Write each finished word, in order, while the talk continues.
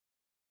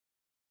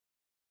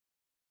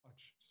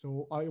much.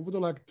 So I would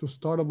like to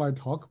start my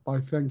talk by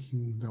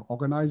thanking the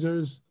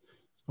organizers,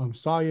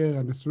 Saya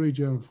and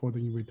Srijan for the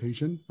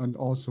invitation, and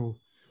also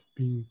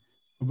being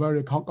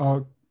very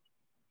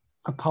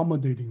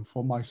accommodating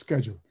for my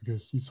schedule,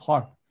 because it's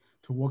hard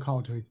to work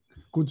out a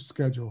good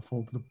schedule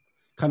for the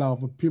kind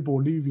of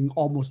people living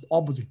almost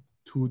opposite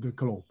to the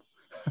globe.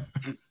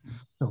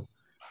 So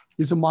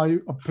it's my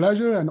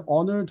pleasure and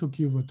honor to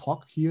give a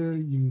talk here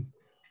in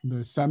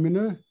the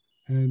seminar.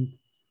 And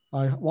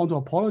I want to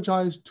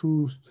apologize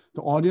to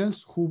the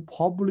audience who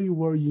probably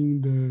were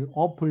in the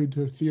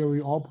operator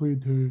theory,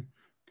 operator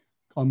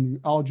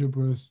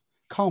algebras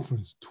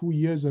conference 2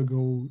 years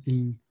ago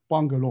in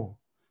Bangalore.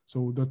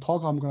 So the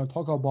talk I'm going to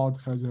talk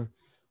about has a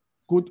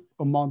good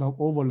amount of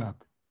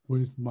overlap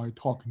with my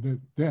talk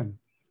then,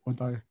 but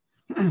I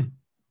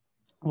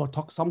will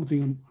talk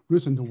something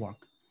recent work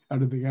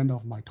at the end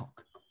of my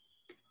talk.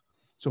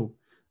 So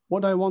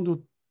what I want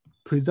to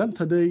present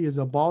today is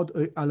about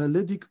an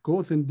analytic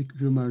Grothendieck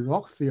Riemann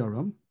Roch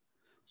theorem.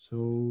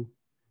 So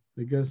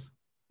I guess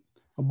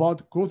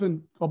about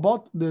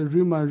the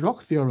Riemann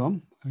Roch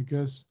theorem, I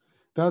guess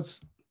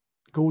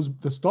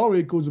the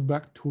story goes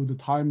back to the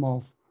time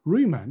of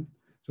Riemann.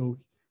 So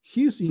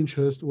his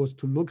interest was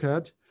to look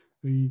at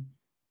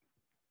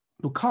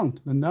to count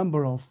the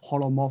number of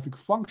holomorphic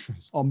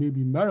functions, or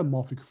maybe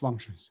meromorphic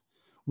functions,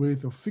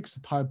 with a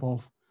fixed type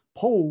of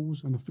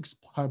poles and a fixed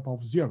type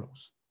of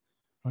zeros,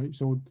 right?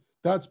 So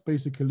that's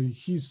basically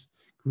his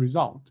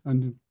result,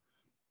 and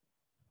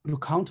you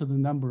count the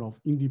number of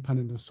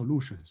independent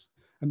solutions.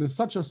 And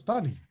such a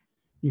study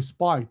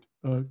inspired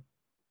a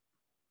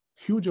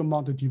huge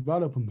amount of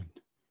development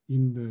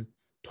in the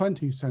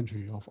 20th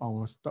century of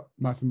our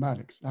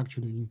mathematics,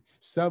 actually in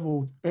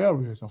several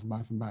areas of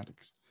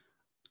mathematics,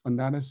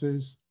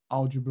 analysis,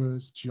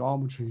 algebras,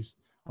 geometries,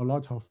 a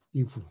lot of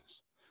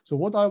influence. So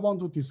what I want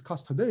to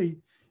discuss today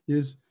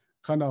is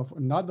kind of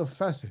another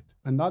facet,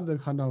 another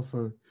kind of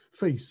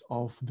phase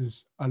of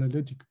this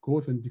analytic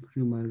Grothendieck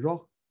Riemann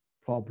Roch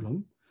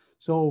problem.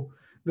 So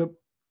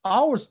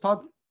our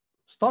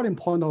starting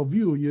point of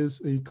view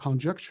is a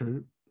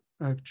conjecture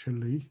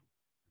actually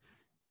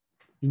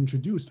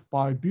introduced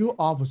by Bill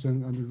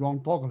Alverson and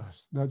Ron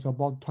Douglas. That's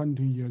about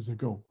 20 years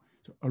ago,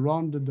 so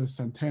around the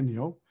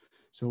centennial.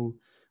 So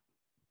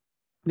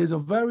there's a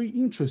very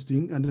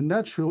interesting and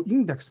natural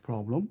index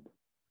problem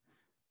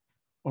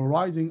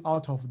arising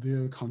out of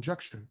their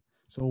conjecture.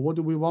 So what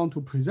we want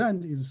to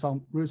present is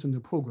some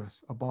recent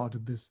progress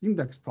about this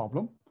index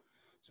problem.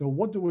 So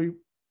what we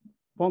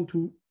want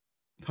to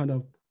kind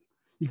of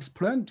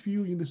explain to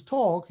you in this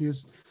talk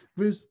is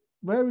this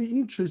very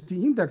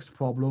interesting index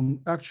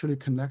problem actually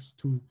connects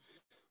to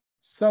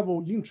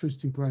several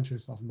interesting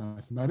branches of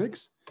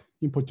mathematics.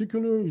 In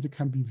particular, it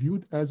can be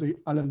viewed as an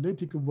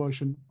analytic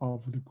version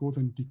of the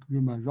Grothendieck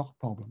Riemann Roch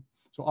problem.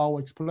 So I will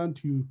explain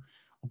to you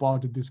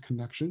about this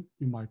connection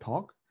in my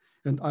talk.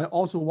 And I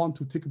also want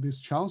to take this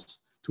chance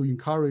to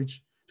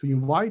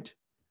invite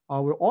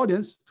our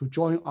audience to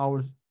join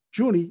our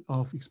journey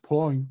of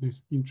exploring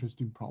this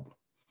interesting problem.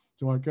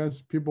 So I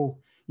guess people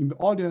in the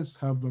audience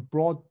have a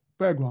broad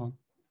background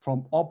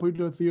from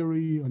operator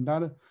theory,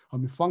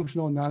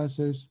 functional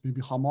analysis, maybe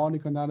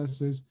harmonic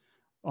analysis,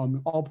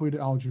 operator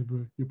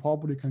algebra. You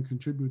probably can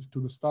contribute to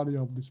the study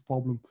of this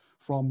problem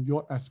from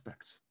your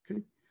aspects,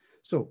 okay?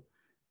 So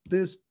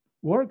this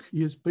talk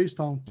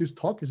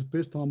is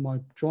based on my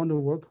joint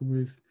work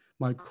with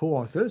my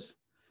co-authors.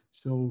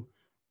 So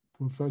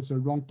Professor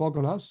Ron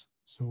Douglas,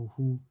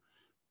 who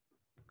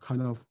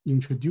kind of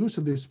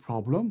introduced this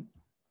problem,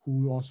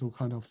 who also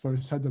kind of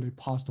very sadly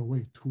passed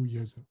away 2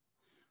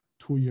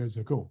 years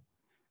ago.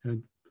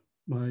 And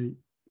my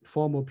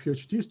former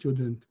PhD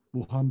student,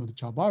 Muhammad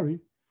Jabari,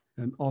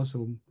 and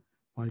also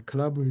my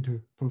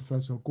collaborator,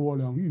 Professor Guo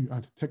Liangyu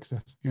at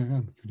Texas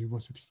A&M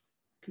University.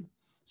 Okay,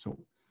 so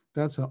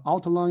that's an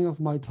outline of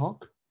my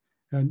talk.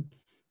 And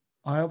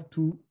I have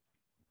to,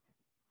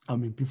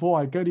 before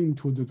I get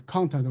into the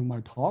content of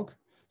my talk,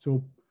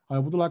 so I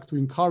would like to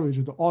encourage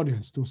the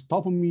audience to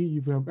stop me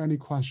if you have any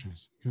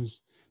questions,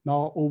 because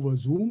now over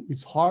Zoom,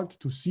 it's hard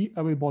to see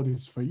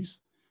everybody's face.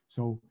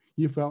 So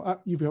if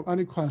you have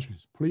any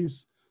questions,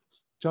 please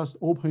just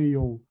open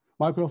your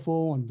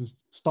microphone and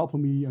stop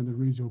me and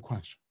raise your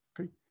question,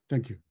 okay?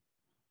 Thank you.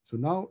 So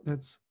now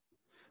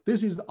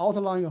this is the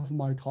outline of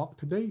my talk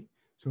today.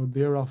 So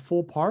there are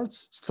 3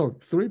 parts.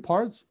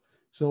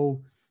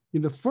 So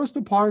in the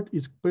first part,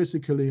 it's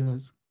basically a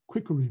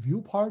quick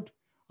review part.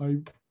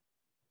 I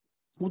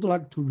would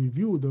like to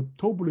review the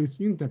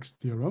Tobolitz index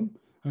theorem,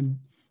 and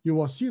you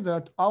will see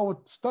that our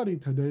study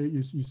today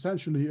is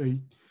essentially a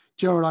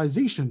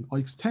generalization or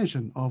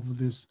extension of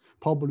this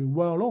probably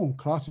well-known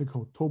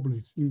classical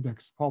Tobolitz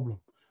index problem,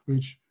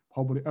 which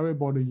probably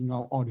everybody in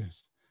our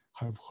audience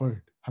have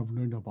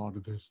learned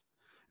about this.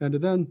 And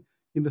then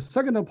in the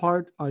second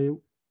part, I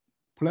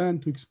plan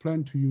to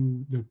explain to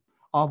you the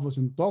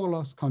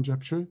Alverson-Douglas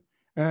conjecture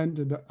and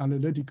the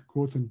analytic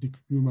Grothendieck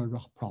Riemann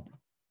Roch problem.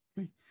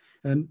 Okay?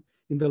 And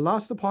in the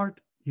last part,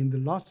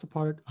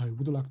 I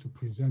would like to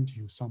present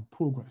you some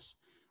progress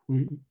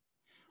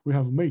we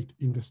have made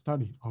in the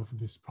study of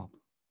this problem.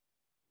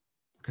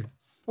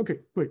 Okay,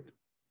 great.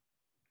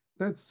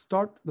 Let's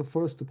start the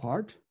first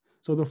part.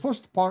 So the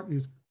first part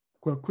is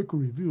a quick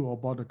review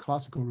about the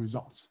classical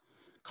results,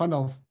 kind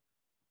of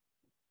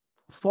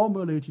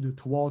formulated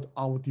toward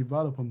our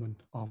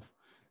development of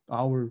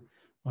our,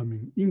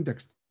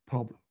 index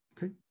problem,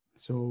 okay?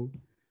 So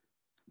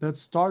let's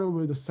start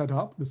with the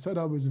setup. The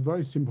setup is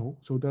very simple.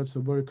 So that's a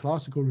very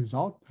classical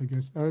result. I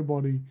guess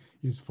everybody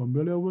is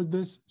familiar with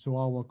this. So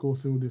I will go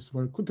through this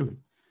very quickly.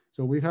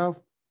 So we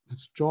have,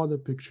 let's draw the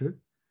picture.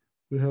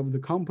 We have the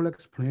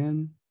complex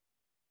plane.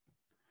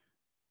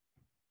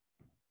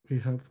 We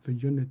have the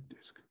unit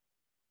disk.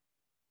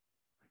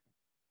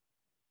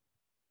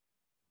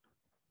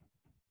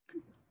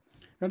 Okay.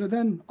 And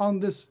then on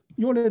this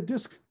unit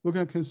disk, we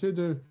can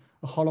consider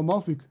a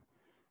holomorphic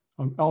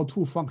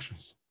L2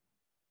 functions.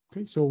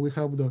 Okay, so we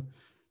have the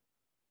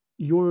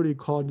usually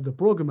called the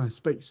Bergman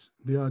space.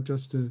 They are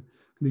just,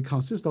 they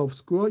consist of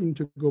square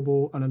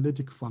integrable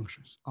analytic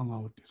functions on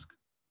our disk.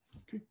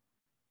 Okay,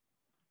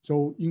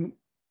 so in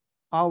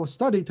our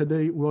study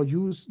today, we'll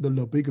use the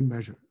Lebesgue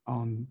measure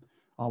on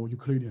our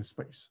Euclidean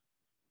space.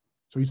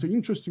 So it's an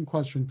interesting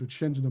question to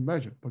change the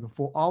measure, but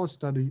for our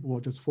study, we'll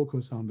just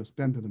focus on the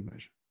standard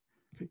measure.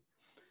 Okay,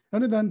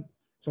 and then,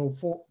 so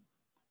for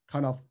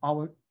kind of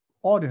our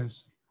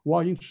audience,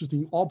 we're interested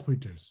in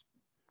operators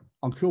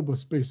on Hilbert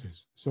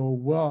spaces. So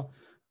we're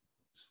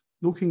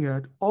looking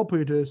at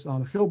operators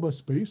on Hilbert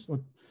space.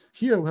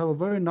 Here we have a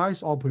very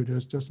nice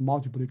operators, just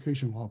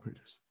multiplication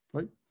operators,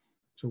 right?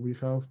 So we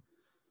have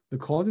the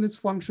coordinates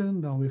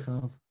function, then we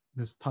have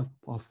this type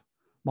of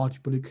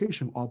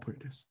multiplication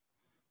operators,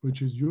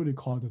 which is usually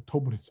called the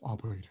Toeplitz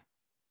operator.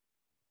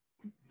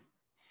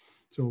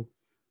 So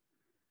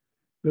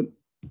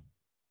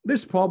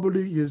this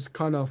probably is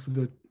kind of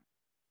the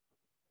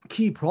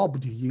key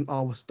property in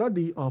our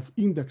study of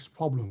index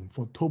problem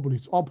for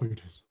Toeplitz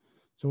operators.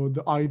 So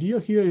the idea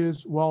here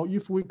is, well,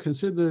 if we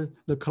consider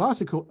the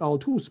classical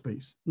L2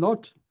 space,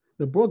 not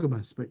the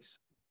Bergman space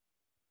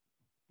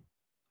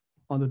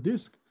on the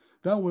disk,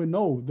 then we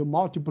know the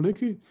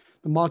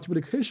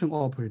multiplication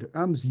operator,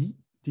 MZ,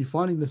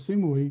 defined in the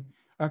same way,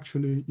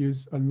 actually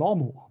is a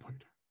normal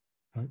operator,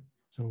 right?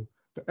 So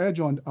the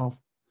adjoint of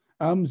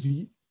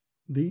MZ,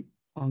 the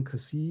on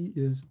C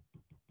is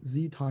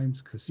Z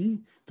times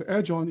C. The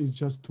adjoint is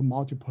just to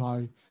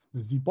multiply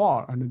the Z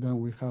bar, and then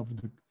we have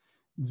the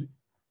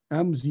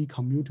MZ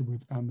commuted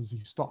with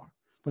MZ star.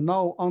 But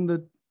now on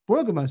the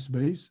Bergman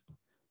space,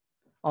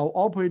 our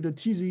operator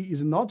TZ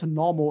is not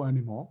normal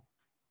anymore,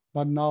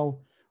 but now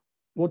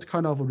what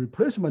kind of a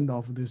replacement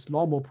of this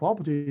normal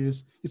property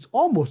is, it's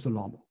almost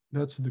normal.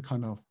 That's the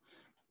kind of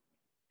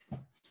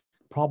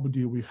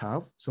property we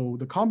have. So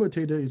the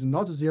commutator is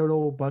not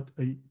zero, but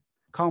a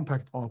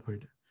compact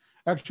operator.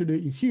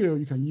 Actually, here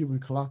you can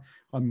even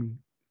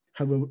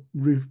have a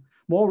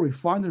more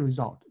refined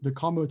result. The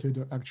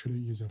commutator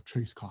actually is a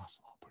trace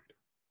class operator.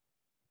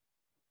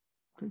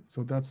 Okay,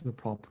 so that's the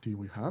property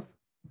we have.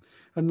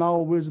 And now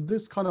with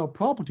this kind of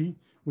property,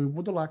 we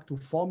would like to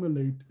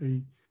formulate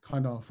a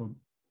kind of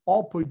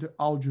operator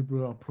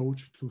algebra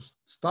approach to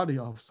study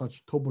of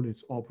such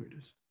Toeplitz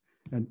operators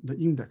and the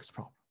index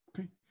problem,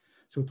 okay?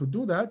 So to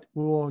do that,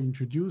 we will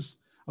introduce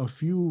a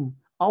few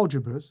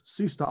algebras,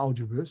 sister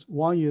algebras.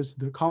 One is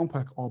the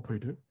compact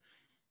operator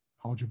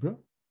algebra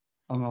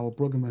on our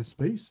Bergman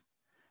space.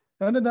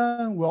 And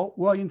then, well,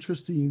 we're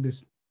interested in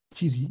this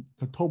TZ,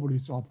 the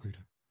Toeplitz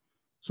operator.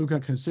 So you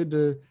can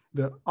consider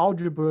the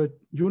algebra,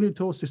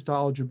 unitary sister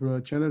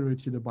algebra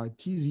generated by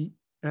TZ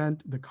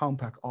and the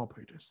compact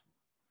operators.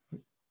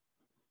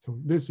 So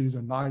this is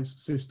a nice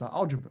sister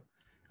algebra.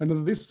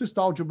 And this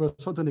sister algebra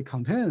certainly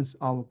contains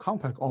our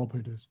compact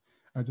operators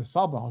as a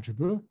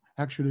subalgebra.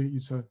 Actually,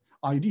 it's an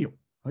ideal,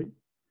 right?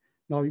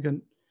 Now you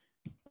can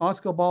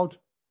ask about,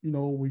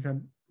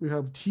 we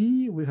have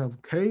T, we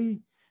have K,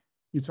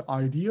 it's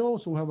ideal,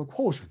 so we have a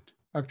quotient.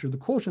 Actually, the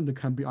quotient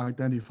can be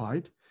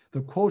identified.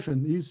 The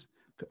quotient is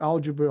the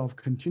algebra of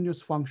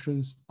continuous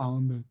functions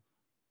on the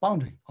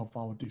boundary of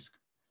our disk.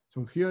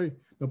 So here,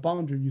 the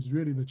boundary is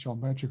really the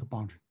geometric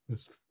boundary,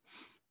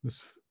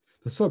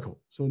 the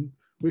circle. So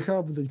we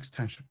have the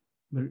extension,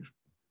 the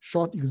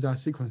short exact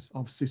sequence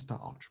of sister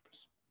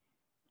algebras,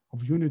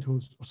 of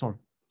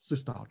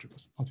sister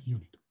algebras, not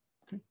unit,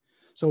 okay?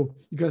 So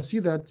you can see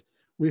that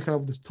we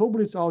have this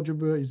Toeplitz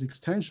algebra is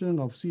extension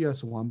of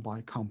CS1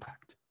 by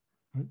compact,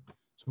 right?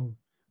 So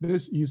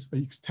this is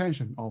an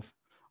extension of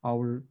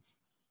our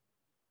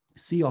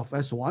C of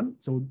S1.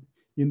 So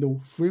in the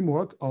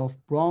framework of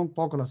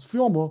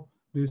Brown-Douglas-Fillmore,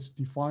 this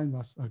defines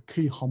as a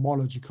K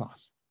homology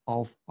class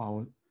of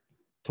our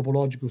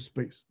topological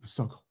space, the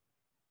circle.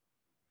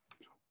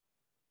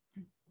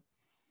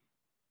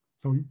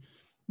 So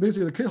this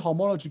is the K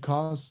homology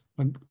class,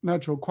 and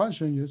natural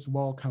question is,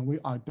 well, can we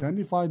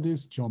identify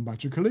this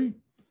geometrically?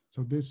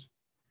 So this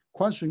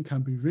question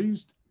can be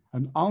raised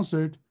and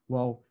answered.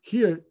 Well,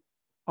 here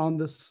on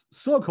the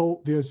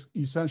circle, there's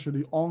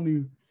essentially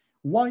only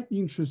one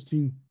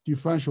interesting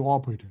differential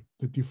operator,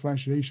 the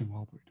differentiation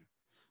operator.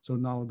 So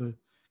now the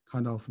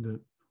kind of the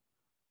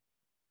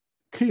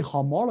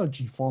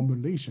K-homology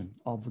formulation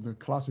of the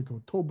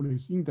classical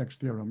Toeplitz index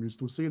theorem is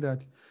to say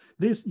that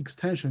this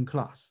extension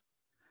class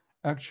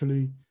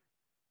actually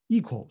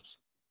equals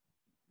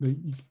the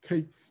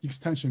K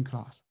extension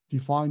class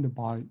defined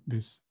by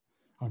this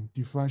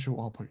differential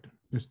operator,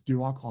 this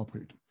Dirac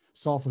operator,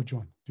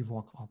 self-adjoint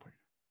Dirac operator.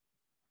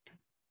 Okay.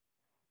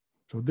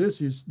 So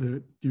this is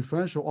the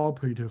differential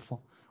operator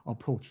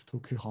approach to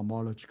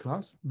K-homology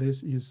class.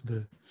 This is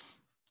the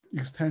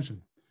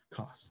extension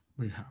class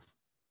we have.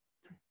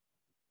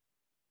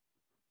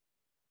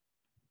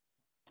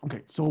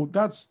 Okay, so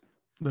that's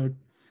the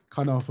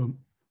kind of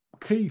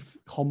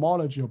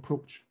K-homology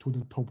approach to the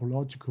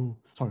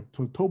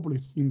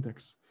Toeplitz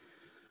index.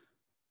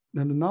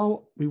 And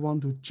now we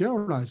want to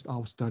generalize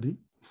our study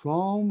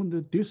from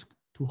the disk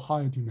to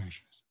higher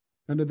dimensions.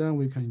 And then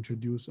we can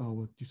introduce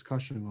our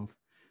discussion of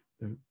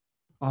the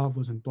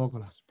Alvarez and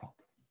Douglas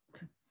problem.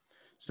 Okay,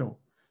 so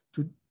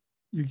the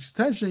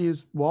extension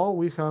is, well,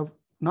 we have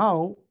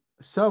now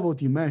several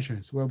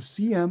dimensions. We have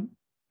CM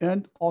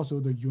and also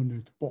the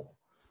unit ball.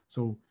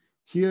 So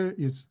here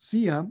is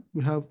CM,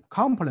 we have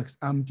complex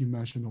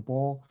m-dimensional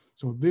ball.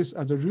 So this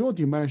as a real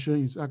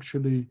dimension is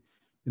actually,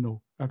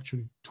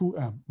 actually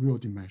 2m real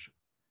dimension.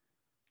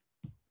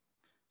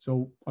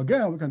 So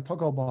again, we can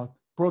talk about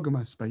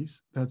Bergman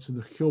space. That's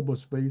the Hilbert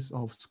space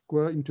of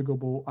square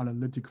integrable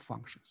analytic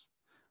functions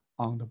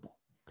on the ball.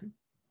 Okay.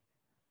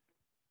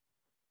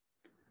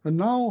 And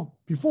now,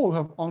 before we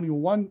have only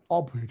one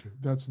operator,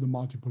 that's the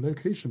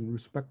multiplication with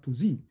respect to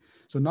z.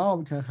 So now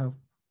we can have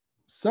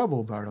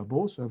several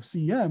variables. We have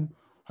Cm,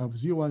 have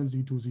z1,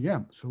 z2,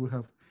 zm. So we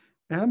have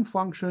m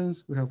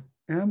functions, we have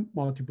m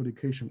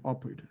multiplication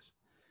operators.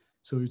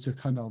 So it's a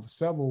kind of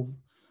several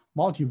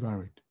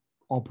multivariate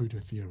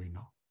operator theory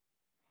now.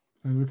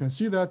 And we can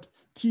see that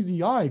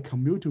TzI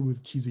commuted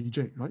with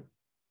Tzj, right?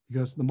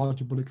 Because the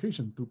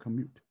multiplication do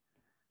commute.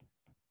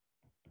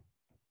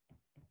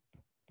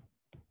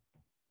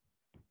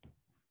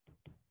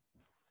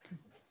 Okay.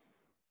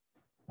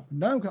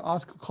 Now we can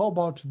ask, how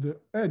about the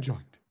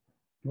adjoint?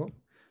 Well,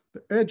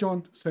 the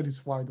adjoint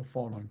satisfies the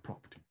following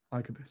property,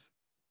 like this.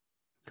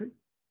 Okay.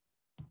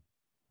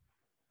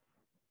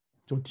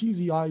 So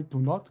TzI do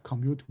not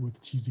commute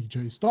with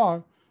Tzj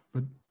star,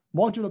 but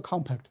modular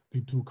compact, they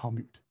do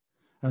commute.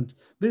 And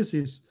this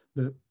is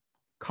the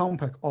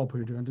compact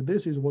operator, and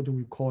this is what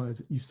we call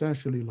as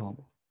essentially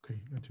normal. Okay,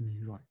 let me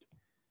write.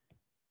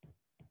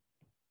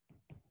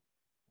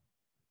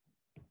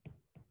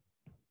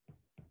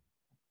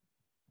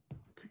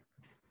 Okay.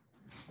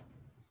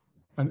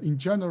 And in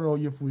general,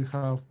 if we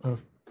have a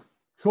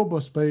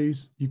Hilbert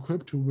space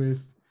equipped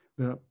with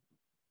the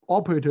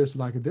operators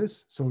like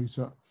this, so it's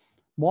a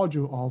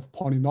module of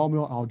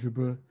polynomial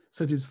algebra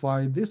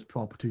satisfy this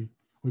property,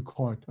 we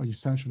call it an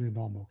essentially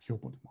normal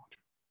Hilbert module.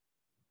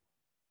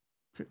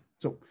 Okay,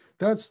 so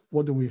that's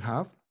what we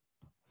have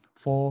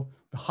for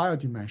the higher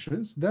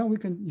dimensions. Then we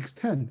can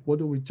extend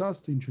what we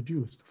just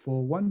introduced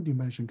for one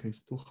dimension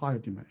case to higher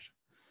dimension.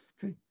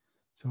 Okay,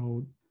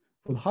 so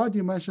for the higher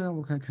dimension,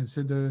 we can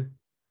consider,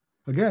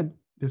 again,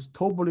 this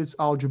Toeplitz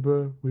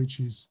algebra, which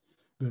is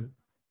the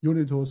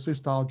unitary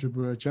system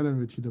algebra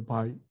generated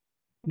by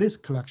this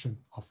collection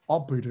of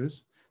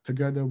operators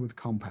together with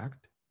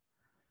compact,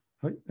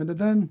 right? And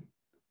then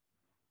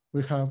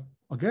we have,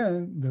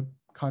 again, the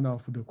kind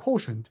of the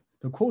quotient.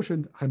 The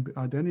quotient can be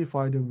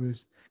identified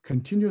with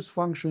continuous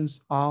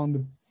functions on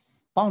the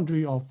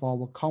boundary of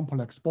our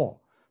complex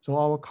ball. So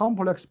our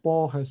complex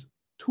ball has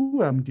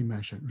 2m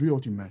dimension, real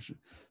dimension.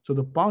 So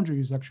the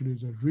boundary is actually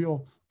the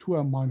real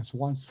 2m minus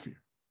 1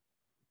 sphere.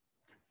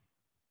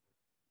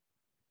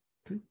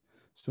 Okay,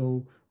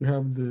 so we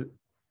have the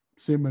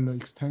similar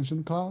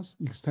extension class,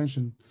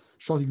 extension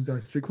short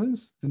exact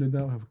sequence, and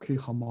then we have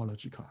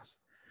K-homology class.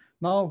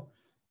 Now,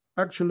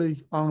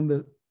 actually on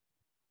the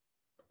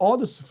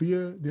order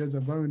sphere, there's a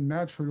very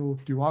natural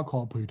Dirac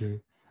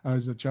operator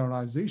as a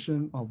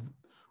generalization of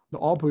the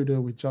operator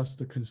we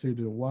just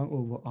considered 1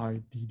 over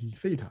I dd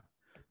theta.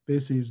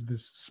 This is the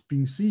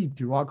spin C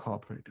Dirac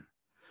operator.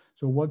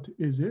 So what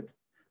is it?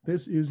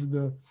 This is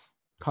the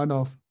kind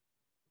of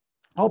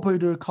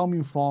operator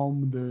coming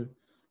from the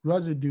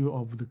residue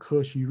of the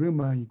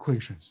Cauchy-Riemann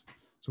equations.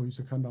 So it's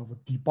a kind of a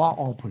Debye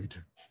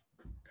operator,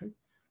 okay?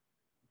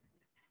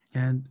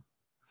 And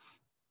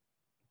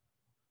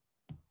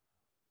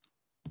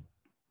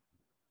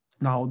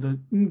now the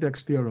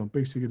index theorem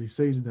basically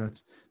says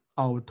that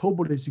our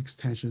Toeplitz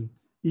extension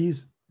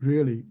is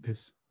really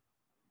this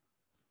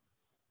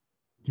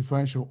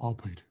differential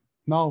operator.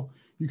 Now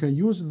you can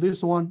use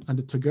this one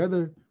and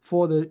together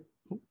for the,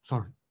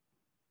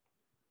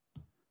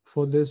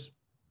 for this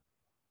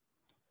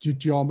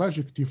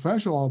geometric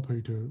differential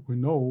operator, we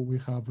know we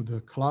have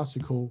the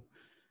classical,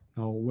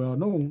 now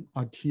well-known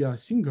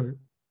Atiyah-Singer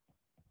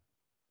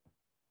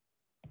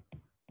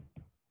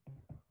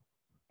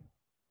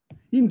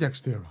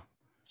index theorem.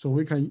 So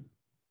we can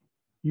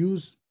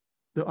use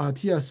the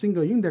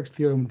Atiyah-Singer index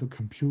theorem to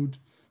compute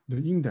the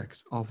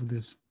index of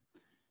this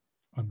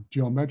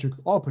geometric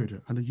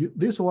operator. And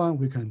this one,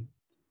 we can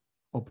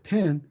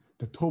obtain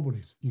the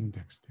Toeplitz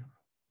index theorem.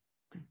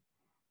 Okay.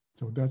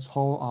 So that's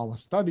how our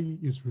study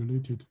is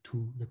related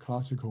to the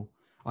classical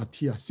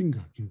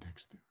Atiyah-Singer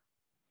index theorem.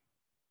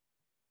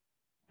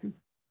 Okay.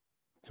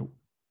 So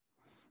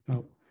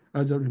now,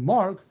 as a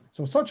remark,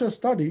 so such a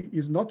study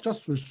is not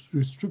just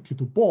restricted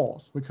to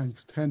balls. We can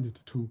extend it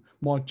to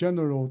more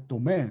general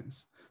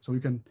domains. So we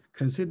can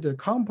consider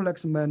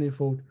complex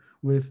manifold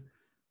with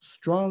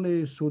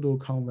strongly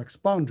pseudo-convex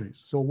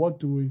boundaries. So what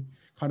do we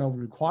kind of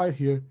require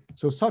here?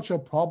 So such a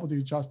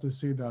property just to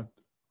say that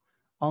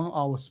on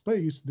our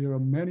space, there are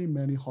many,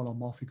 many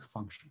holomorphic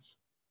functions.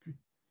 Okay?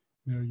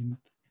 They're in,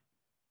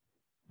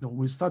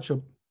 with such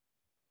a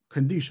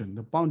condition,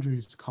 the boundary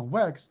is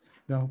convex,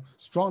 they're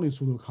strongly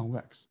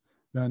pseudo-convex,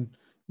 then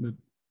the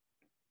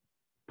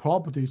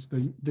properties,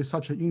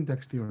 such an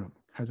index theorem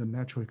has a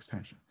natural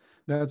extension.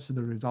 That's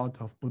the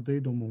result of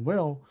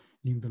Bodado-Monvel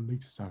in the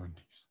late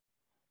 70s.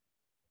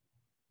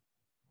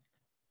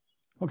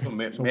 Okay.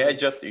 So may I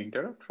just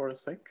interrupt for a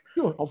sec?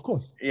 Sure, of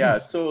course. Yeah,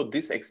 Yes. so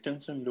this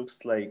extension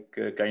looks like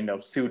a kind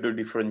of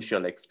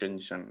pseudo-differential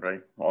extension,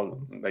 right?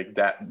 All like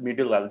that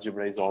middle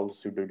algebra is all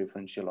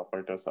pseudo-differential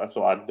operators.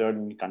 So are there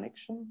any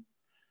connection?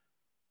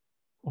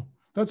 Oh,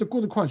 that's a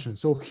good question.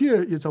 So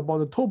here it's about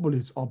the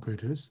Tobolitz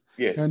operators.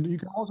 Yes. And you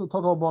can also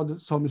talk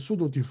about some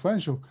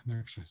pseudo-differential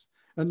connections.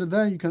 And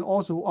then you can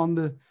also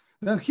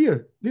then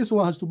here, this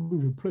one has to be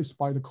replaced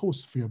by the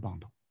co-sphere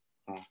bundle.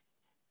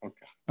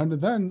 Okay. And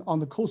then on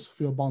the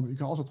co-sphere bundle, you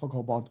can also talk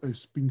about a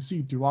spin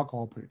C Dirac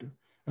operator.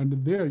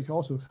 And there you can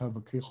also have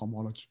a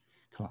K-homology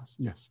class,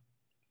 yes.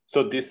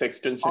 So this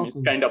extension is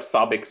kind of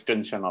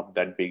sub-extension of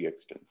that big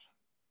extension.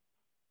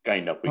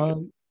 Kind of.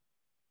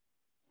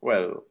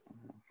 Well.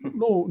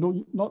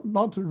 No,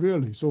 not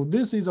really. So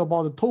this is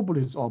about the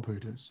Tobolitz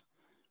operators.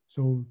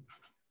 So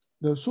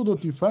the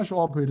pseudo-differential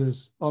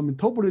operators,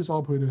 Tobolitz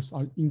operators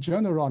are in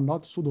general are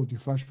not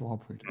pseudo-differential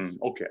operators.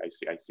 Okay, I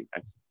see.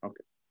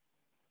 Okay.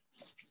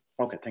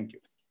 Okay, thank you.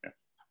 Yeah.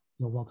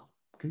 You're welcome.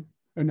 Okay.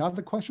 Any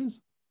other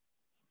questions?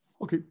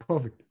 Okay,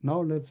 perfect.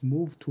 Now let's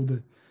move to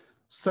the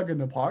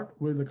second part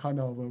with a kind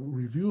of a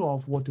review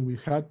of what we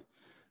had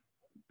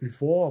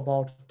before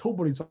about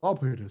Tobolitz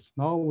operators.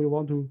 Now we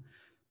want to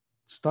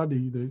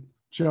study the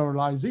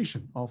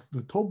generalization of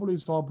the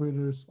Tobolitz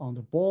operators on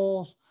the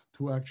balls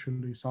to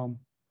actually some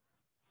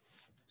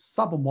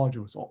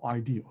submodules or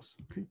ideals.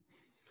 Okay,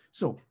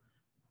 so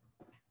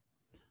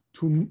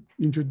to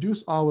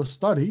introduce our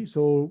study,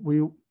 so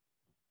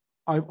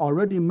I've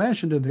already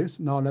mentioned this.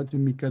 Now let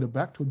me get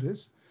back to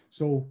this.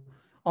 So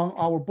on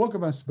our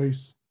Bergman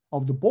space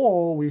of the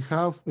ball, we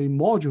have a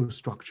module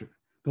structure.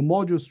 The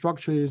module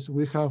structure is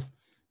we have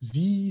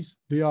these,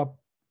 they are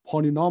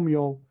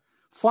polynomial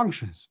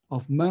functions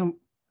of m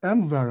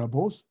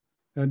variables.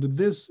 And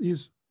this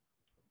is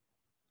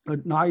a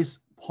nice,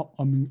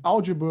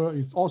 algebra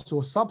is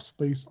also a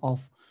subspace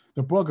of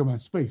the Bergman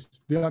space.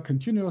 They are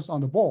continuous on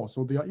the ball,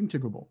 so they are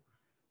integrable,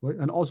 right?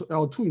 And also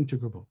L2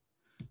 integrable.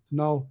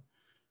 Now,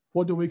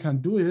 what we can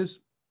do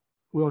is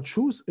we'll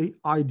choose a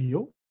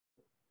ideal.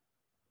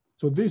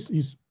 So this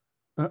is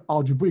an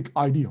algebraic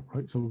ideal,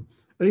 right? So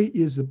A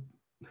is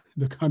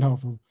the kind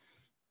of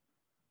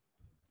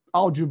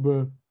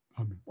algebra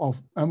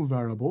of m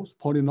variables,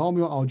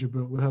 polynomial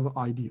algebra, we have an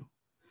ideal.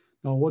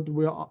 Now what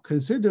we are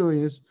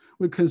considering is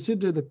we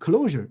consider the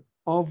closure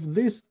of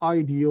this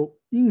ideal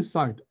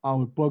inside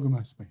our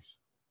Bergman space.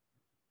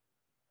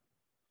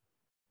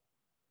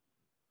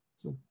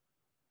 So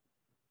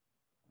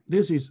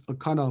this is a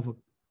kind of a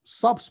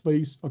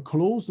subspace, a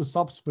closed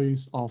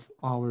subspace of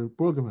our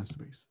Bergman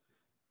space.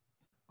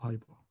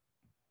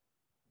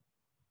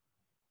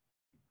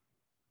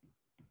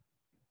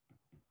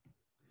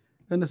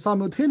 And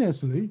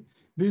simultaneously,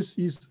 this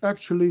is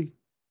actually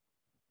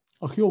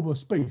a Hilbert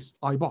space,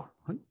 I bar,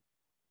 right?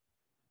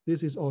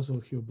 This is also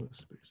a Hilbert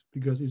space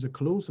because it's a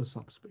closer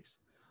subspace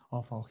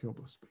of our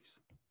Hilbert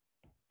space.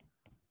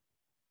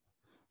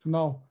 So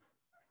now,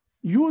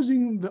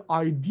 using the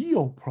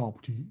ideal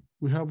property,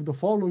 we have the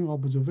following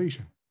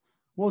observation.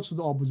 What's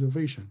the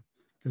observation?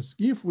 Because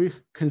if we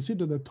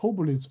consider the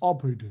Tobolitz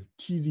operator,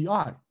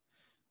 TZI,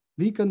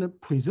 we can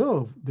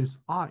preserve this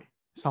I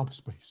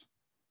subspace.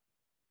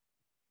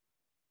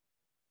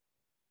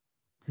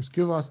 Because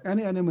give us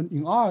any element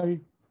in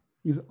I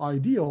is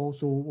ideal,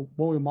 so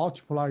when we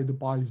multiply it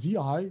by Zi,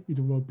 it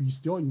will be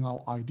still in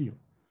our ideal.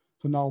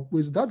 So now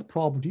with that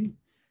property,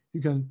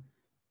 you can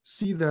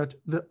see that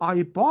the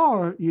I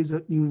bar is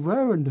an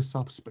invariant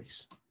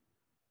subspace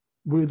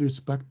with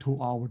respect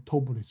to our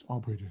Tobolitz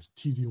operators,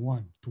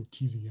 TZ1 to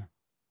TZN.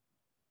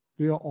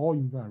 They are all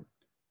invariant.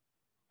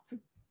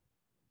 Okay.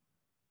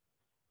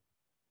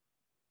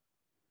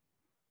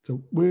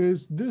 So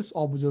with this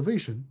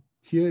observation,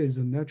 here is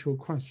a natural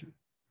question.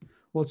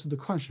 What's the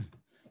question?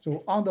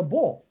 So on the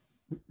ball,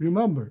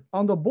 remember,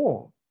 on the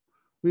ball,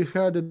 we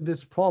had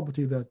this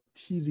property that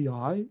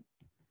TZI,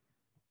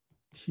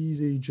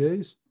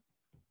 TZJ,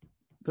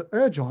 the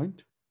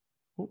adjoint,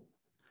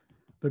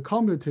 the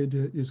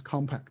commutator is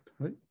compact,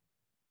 right?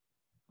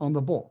 On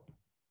the ball.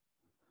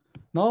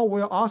 Now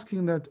we're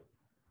asking that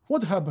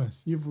what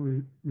happens if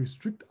we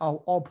restrict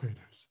our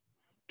operators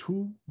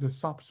to the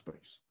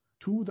subspace,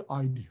 to the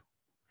ideal.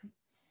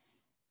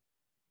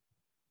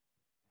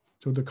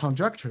 So the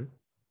conjecture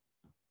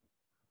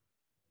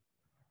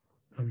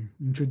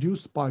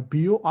introduced by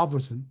Bill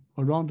Iverson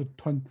around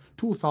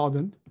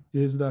 2000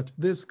 is that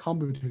these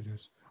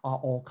commutators are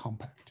all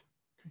compact.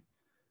 Okay?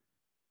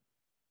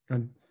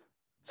 And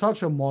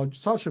such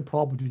a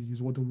property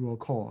is what we will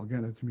call,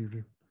 again, let me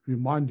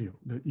remind you,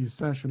 the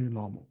essentially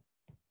normal.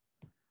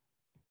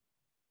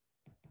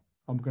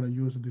 I'm going to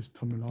use this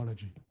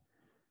terminology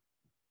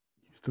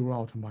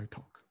throughout my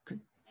talk. Okay.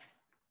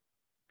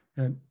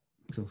 And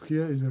so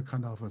here is a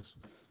kind of a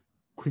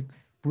quick,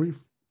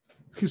 brief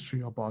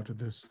history about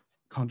this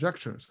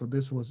conjecture. So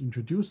this was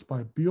introduced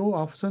by Bill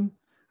Iverson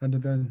and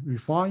then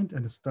refined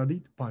and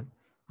studied by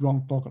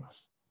Ron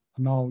Douglas.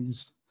 Now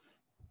it's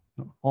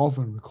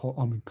often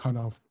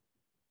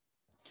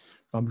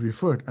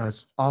referred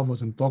as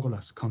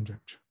Iverson-Douglas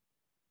conjecture.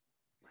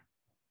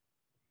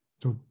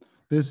 So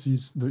this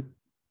is the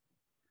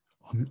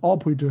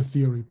operator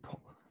theory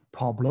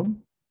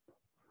problem.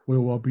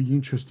 Will be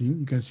interesting.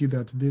 You can see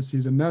that this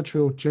is a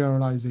natural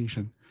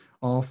generalization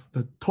of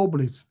the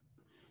Toeplitz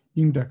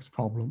index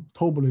problem,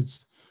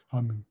 Toeplitz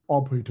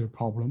operator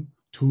problem,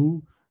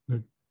 to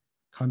the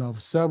kind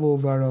of several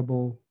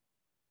variable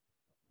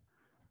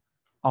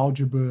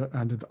algebra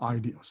and the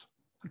ideals.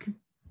 Okay.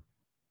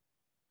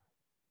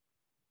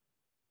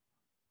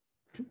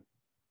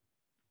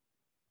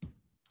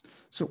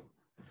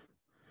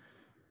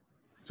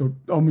 So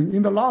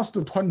in the last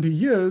 20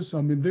 years,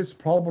 this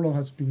problem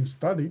has been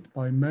studied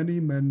by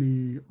many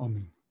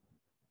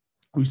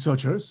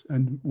researchers,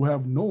 and we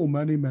have known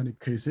many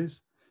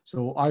cases.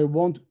 So I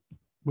want,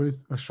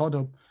 with a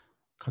shorter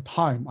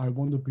time, I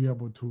want to be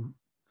able to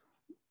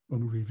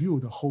review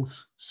the whole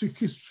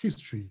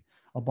history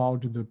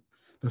about the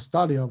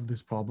study of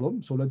this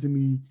problem. So let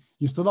me,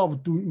 instead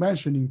of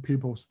mentioning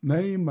people's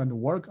name and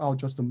work, I'll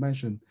just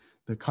mention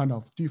the kind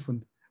of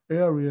different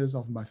areas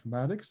of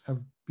mathematics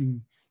have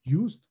been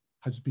used,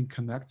 has been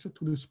connected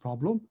to this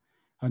problem.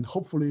 And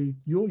hopefully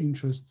your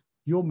interest,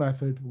 your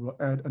method will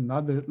add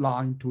another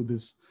line to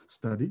this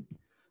study.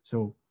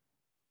 So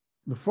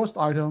the first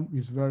item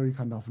is very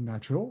kind of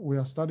natural. We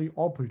are studying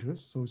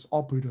operators, so it's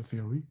operator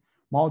theory,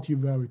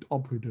 multivariate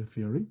operator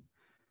theory.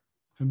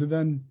 And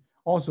then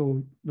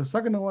also the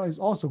second one is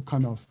also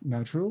kind of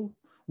natural.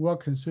 We are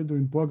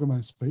considering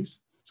Bergman space.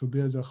 So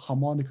there's a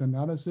harmonic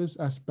analysis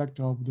aspect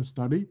of the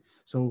study.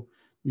 So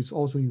it's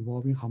also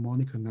involving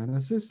harmonic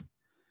analysis.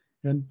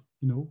 And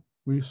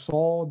we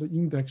saw the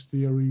index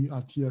theory,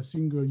 a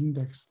single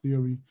index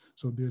theory.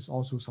 So there's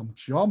also some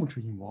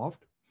geometry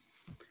involved.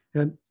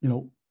 And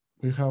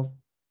we have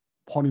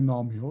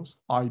polynomials,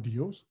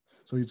 ideals.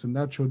 So it's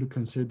natural to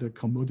consider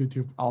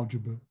commutative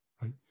algebra,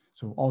 right?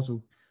 So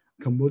also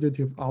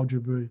commutative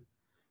algebra.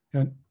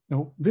 And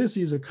this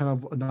is a kind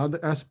of another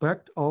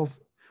aspect of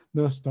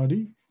the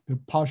study, the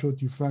partial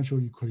differential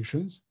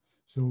equations.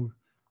 So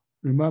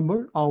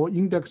remember our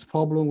index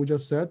problem we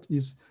just said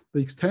is the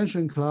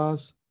extension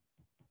class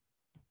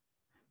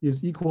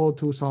is equal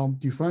to some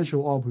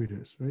differential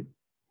operators, right?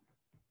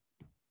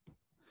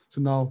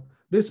 So now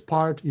this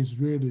part is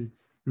really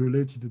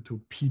related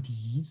to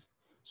PDEs.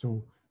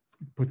 So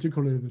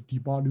particularly the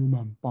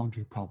Debye-Newman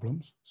boundary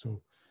problems.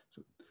 So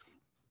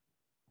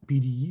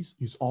PDEs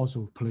is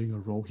also playing a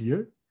role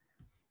here.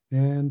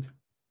 And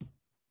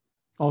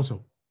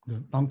also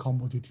the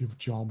non-commutative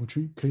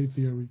geometry,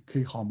 K-theory,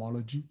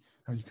 K-homology,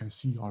 as you can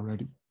see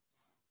already.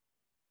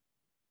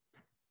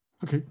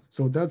 Okay,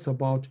 so that's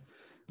about,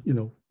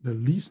 the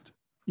list,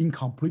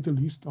 incomplete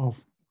list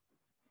of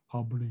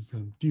probably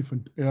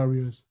different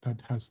areas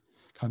that has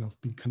kind of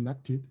been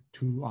connected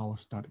to our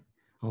study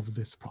of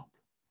this problem.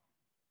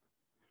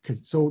 Okay,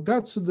 so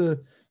that's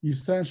the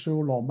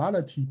essential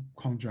normality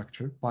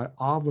conjecture by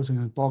Iverson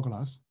and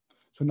Douglas.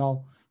 So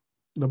now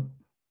the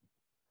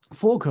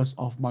focus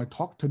of my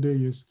talk today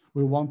is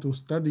we want to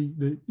study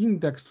the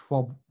index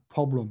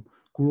problem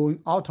growing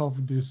out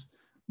of this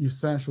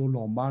essential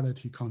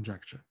normality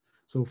conjecture.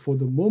 So for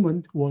the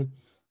moment, we'll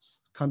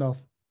kind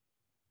of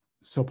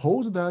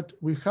suppose that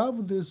we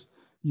have this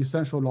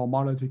essential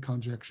normality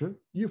conjecture.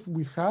 If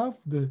we have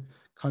the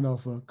kind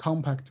of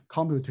compact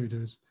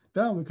commutators,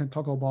 then we can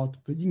talk about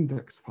the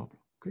index problem,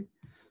 okay?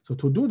 So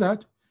to do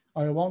that,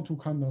 I want to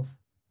kind of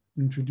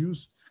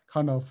introduce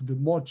kind of the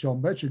more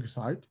geometric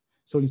side.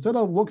 So instead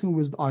of working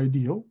with the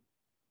ideal,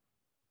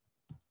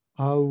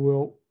 I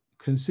will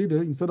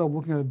consider, instead of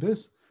looking at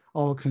this,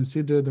 I'll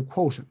consider the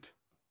quotient.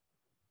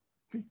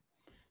 Okay.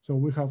 So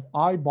we have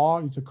I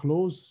bar is a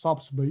closed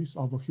subspace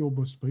of a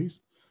Hilbert space.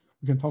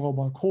 We can talk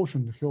about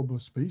quotient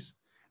Hilbert space.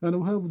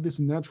 And we have this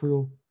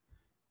natural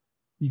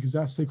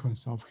exact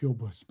sequence of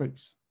Hilbert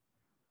space.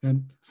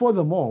 And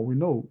furthermore, we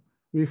know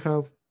we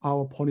have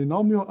our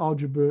polynomial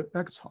algebra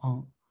X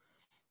on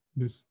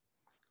this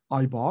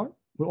I bar.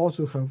 We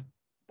also have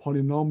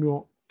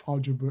polynomial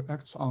algebra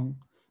X on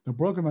the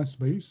Bergman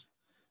space.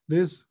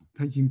 This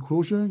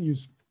inclusion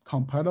is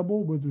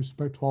compatible with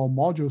respect to our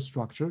module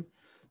structure.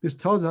 This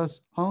tells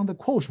us on the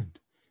quotient,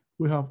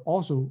 we have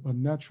also a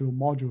natural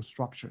module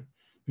structure.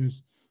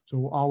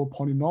 So our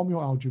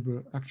polynomial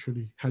algebra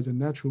actually has a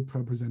natural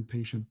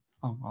representation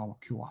on our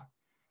QI.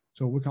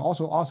 So we can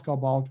also ask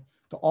about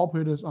the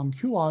operators on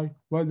QI,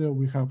 whether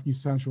we have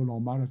essential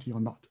normality or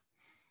not.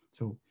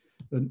 So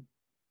the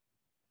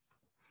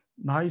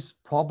nice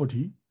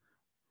property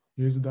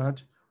is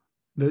that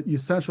the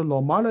essential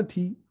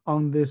normality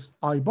on this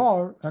I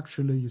bar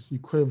actually is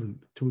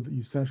equivalent to the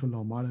essential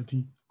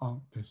normality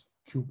on this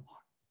Q bar.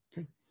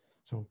 Okay,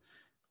 so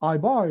I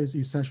bar is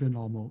essentially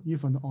normal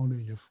if and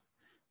only if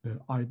the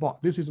I bar.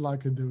 This is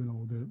like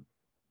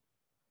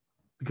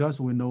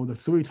because we know the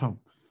three-term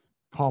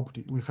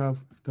property. We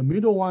have the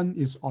middle one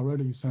is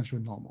already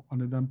essentially normal,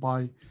 and then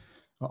by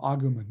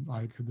argument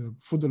like the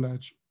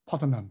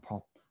Fudeledge-Putnam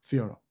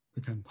theorem,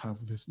 we can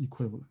have this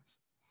equivalence.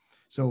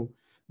 So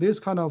this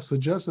kind of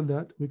suggests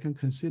that we can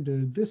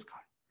consider this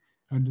guy,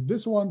 and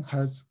this one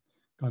has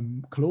a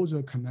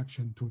closer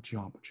connection to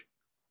geometry.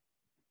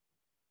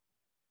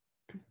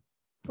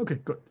 Okay,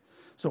 good.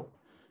 So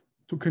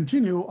to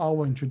continue, I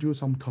will introduce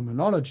some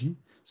terminology.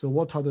 So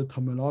what are the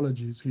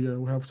terminologies here?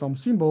 We have some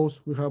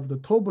symbols. We have the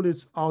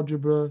Tobolitz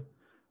algebra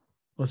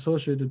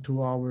associated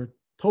to our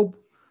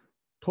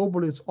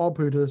Tobolitz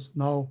operators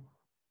now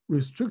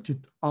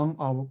restricted on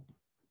our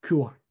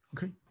QI,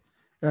 okay?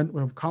 And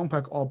we have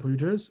compact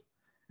operators.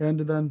 And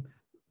then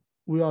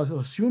we are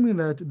assuming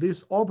that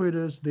these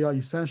operators, they are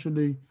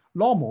essentially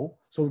normal.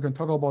 So we can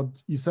talk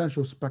about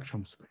essential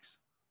spectrum space,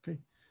 okay?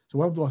 So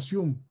we have to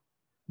assume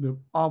the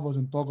Avars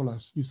and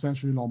Douglas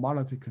essentially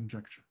normality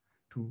conjecture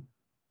to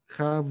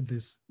have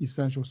this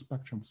essential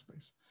spectrum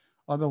space.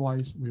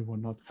 Otherwise, we will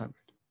not have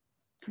it.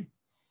 Okay.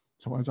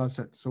 So as I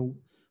said, so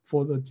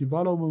for the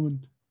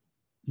development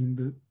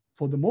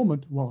for the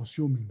moment, we're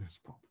assuming this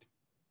property.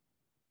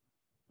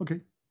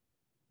 Okay.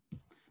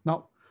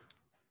 Now,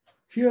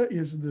 here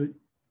is the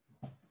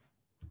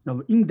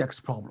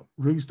index problem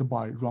raised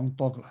by Ron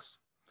Douglas.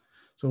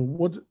 So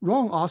what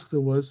Ron asked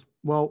was,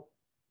 well,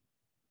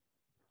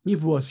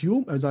 if we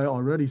assume, as I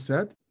already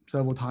said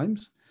several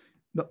times,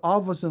 the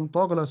Avars and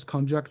Douglas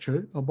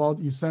conjecture about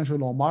essential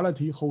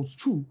normality holds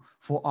true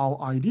for our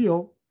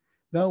ideal,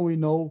 then we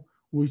know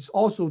it's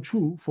also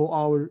true for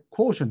our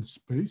quotient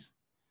space.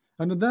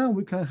 And then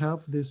we can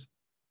have this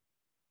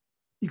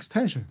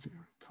extension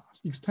theory class,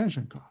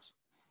 extension class.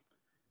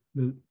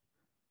 The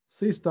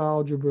C-star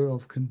algebra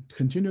of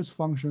continuous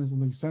functions in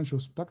the essential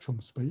spectrum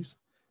space.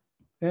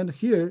 And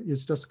here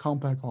it's just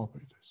compact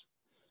operators.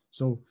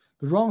 So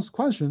the Ron's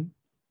question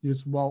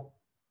is, well,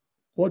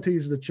 what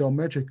is the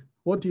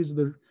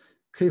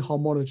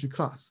K-homology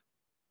class?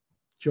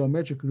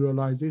 Geometric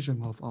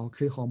realization of our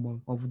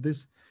K-homology of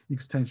this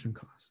extension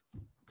class,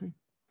 okay?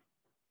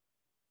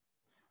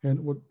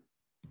 And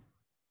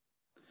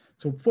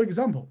so for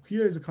example,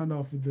 here is kind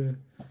of the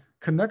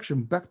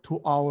connection back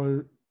to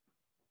our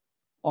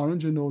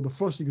original, the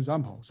first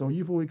example. So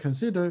if we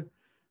consider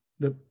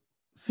the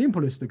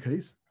simplest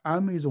case,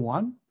 M is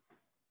 1,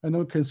 and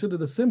then consider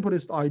the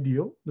simplest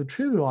ideal, the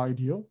trivial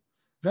ideal,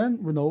 then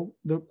we know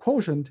the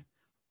quotient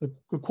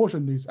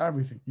is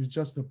everything. It's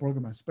just the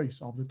Bergman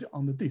space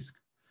on the disk.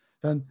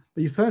 Then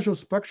the essential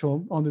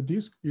spectrum on the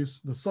disk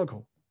is the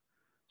circle.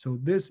 So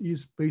this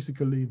is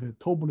basically the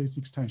Tobolitz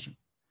extension.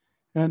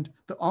 And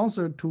the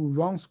answer to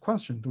Ron's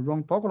question, to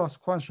Ron Douglas'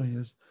 question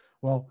is,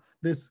 well,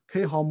 this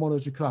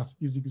K-homology class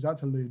is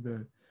exactly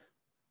the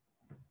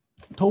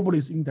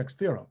Tobolitz index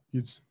theorem.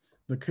 It's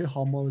the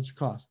K-homology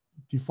class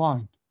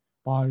defined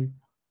by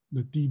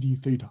the dd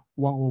theta,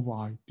 1 over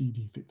I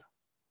dd theta.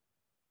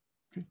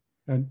 Okay,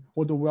 and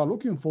what we are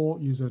looking for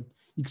is an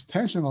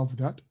extension of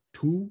that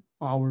to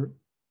our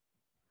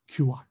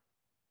QI.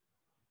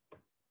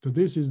 So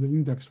this is the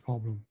index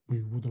problem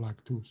we would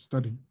like to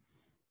study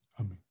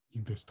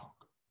in this talk.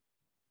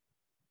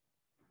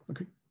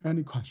 Okay,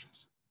 any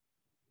questions?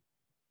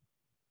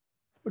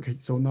 Okay,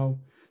 so now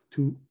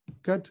to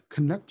get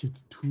connected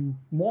to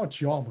more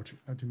geometry,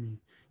 let me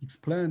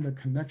explain the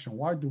connection.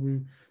 Why do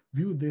we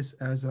view this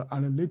as an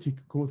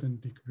analytic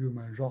Grothendieck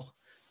Riemann Roch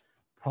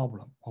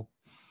problem?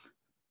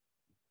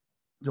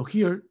 So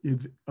here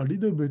is a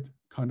little bit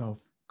kind of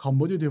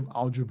commutative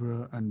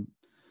algebra and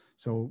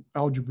so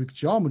algebraic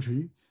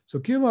geometry. So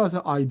give us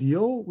an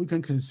ideal, we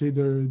can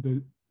consider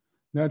the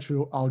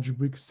natural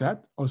algebraic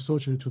set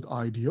associated to the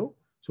ideal.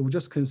 So we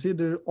just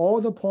consider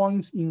all the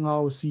points in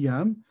our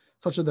CM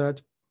such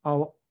that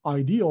our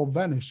ideal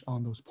vanish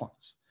on those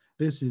points.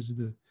 This is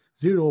the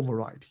zero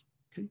variety,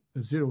 okay,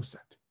 the zero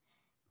set,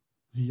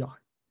 Zi.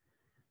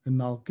 And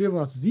now give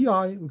us Zi,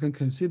 we can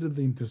consider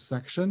the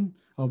intersection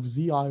of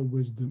Zi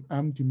with the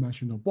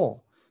m-dimensional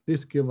ball.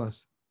 This gives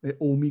us a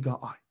omega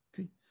I,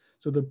 okay?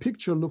 So the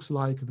picture looks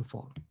like the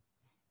following.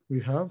 We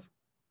have,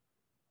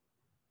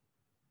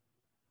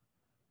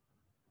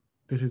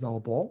 this is our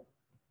ball.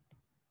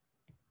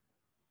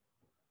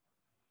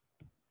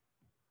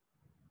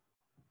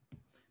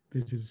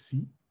 This is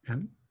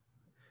Cn.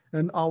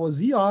 And our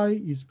Zi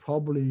is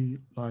probably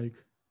like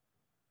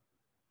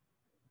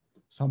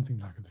something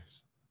like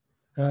this.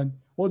 And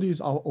what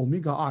is our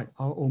omega I?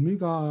 Our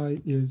omega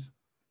I is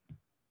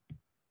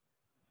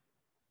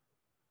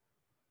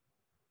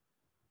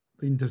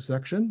the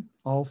intersection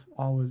of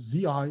our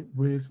Zi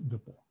with the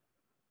ball.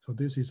 So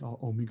this is our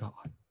omega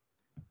I.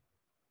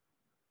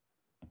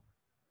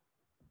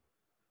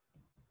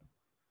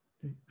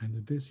 Okay,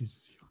 and this is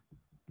Zi.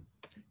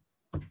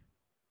 Okay.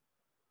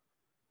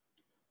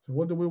 So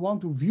what we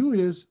want to view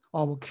is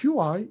our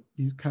Qi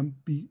can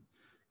be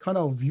kind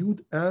of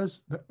viewed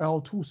as the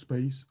L2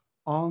 space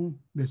on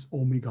this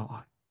omega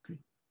I. Okay,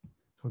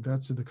 so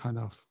that's the kind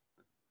of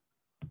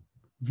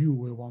view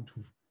we want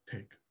to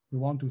take. We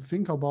want to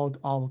think about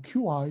our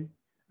Qi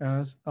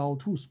as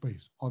L2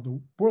 space or the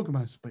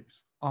Bergman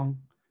space on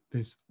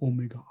this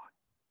omega I.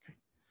 Okay.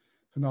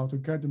 So now to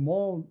get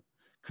more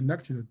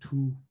connected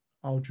to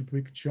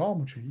algebraic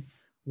geometry,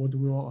 what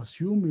we'll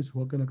assume is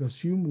we're going to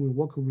assume we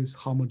work with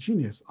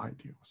homogeneous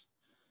ideals.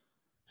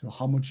 So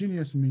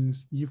homogeneous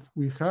means if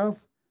we have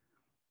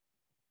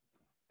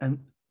a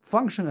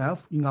function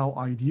f in our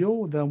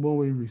ideal, then when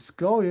we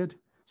rescale it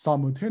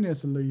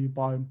simultaneously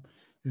by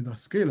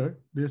scalar,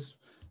 this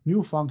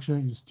new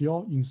function is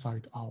still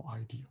inside our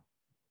ideal.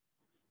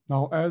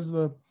 Now, as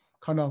the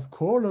kind of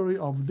corollary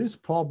of this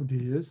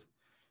property is,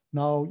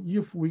 now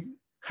if we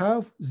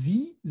have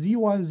z,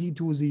 z1, z2,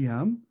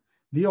 zm,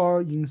 they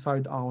are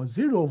inside our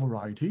zero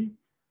variety.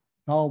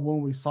 Now,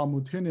 when we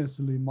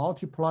simultaneously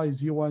multiply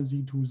z1,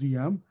 z2,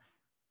 zm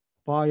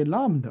by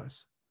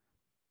lambdas,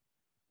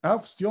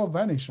 f still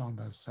vanish on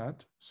that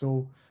set.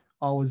 So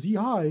our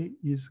zi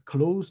is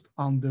closed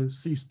under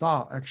C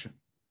star action,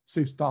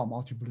 C star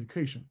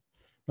multiplication.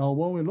 Now,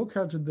 when we look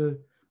at the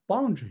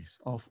boundaries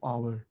of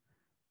our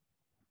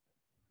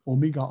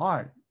omega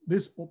I,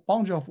 this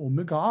boundary of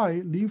omega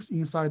I lives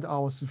inside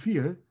our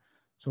sphere.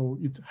 So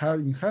it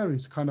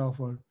inherits kind of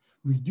a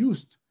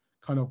reduced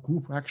kind of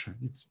group action.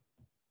 It's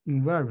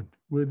invariant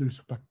with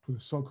respect to the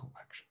circle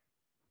action.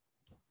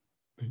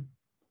 Okay.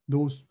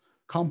 Those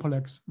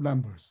complex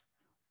numbers,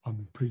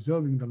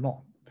 preserving the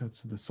norm,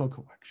 that's the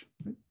circle action.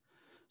 Okay.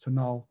 So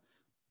now,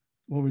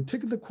 when we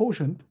take the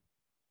quotient,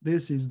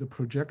 this is the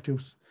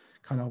projective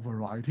kind of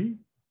variety.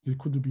 It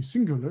could be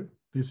singular.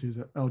 This is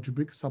an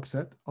algebraic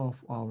subset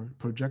of our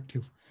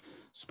projective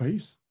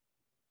space.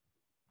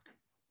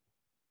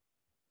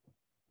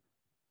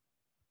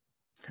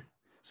 Okay.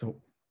 So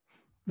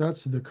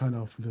that's the kind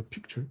of the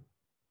picture.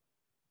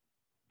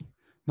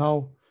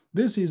 Now,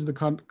 this is the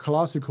kind of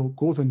classical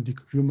Grothendieck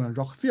Riemann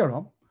Roch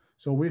theorem.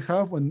 So we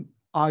have an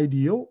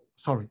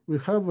we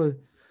have a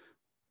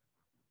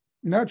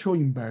natural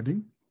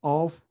embedding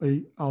of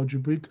a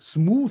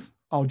smooth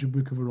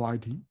algebraic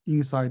variety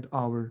inside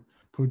our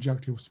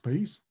projective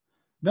space.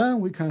 Then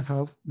we can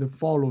have the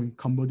following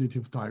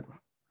commutative diagram.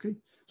 Okay,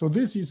 so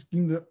this is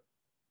in the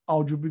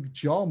algebraic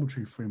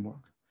geometry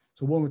framework.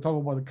 So when we talk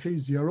about the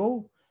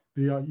K0,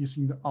 is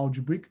in the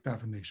algebraic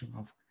definition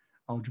of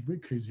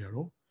algebraic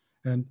K0,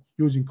 and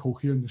using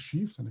coherent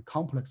sheaves and the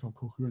complex of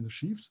coherent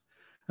sheaves.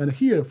 And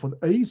here for the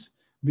A's,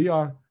 they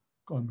are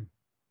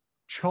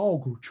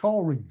Chow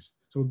rings.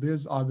 So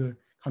these are the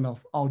kind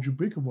of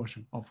algebraic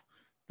version of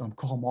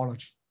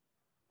cohomology,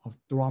 of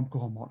Theorem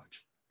cohomology,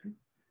 okay?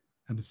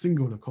 And the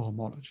singular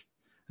cohomology.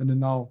 And then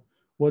now,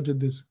 what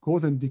this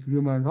Grothendieck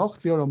Riemann Roch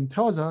theorem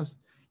tells us,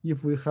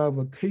 if we have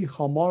a K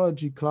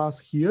homology class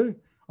here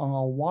on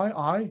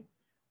our yi,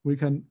 we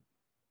can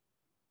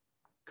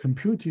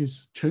compute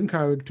its Chen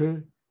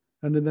character,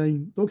 and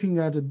then looking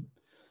at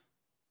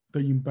the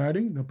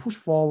embedding, the push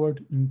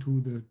forward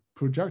into the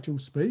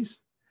projective space,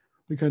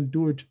 we can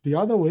do it the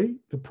other way,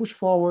 the push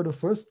forward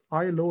first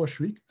I lower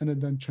shriek and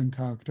then Chen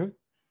character.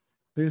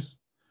 These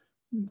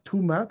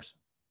two maps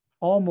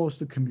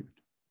almost commute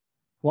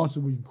once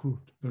we include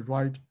the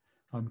right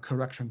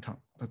correction term,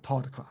 the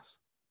Todd class,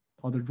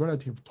 or the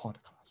relative Todd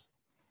class.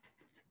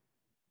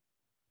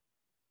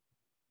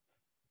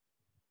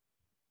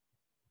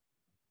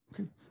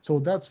 Okay, so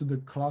that's the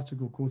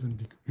classical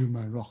Grothendieck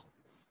Riemann Roch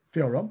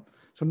theorem.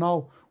 So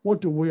now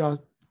what we are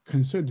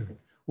considering?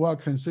 We are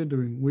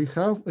considering we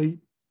have a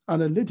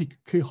analytic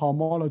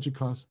K-homology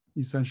class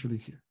essentially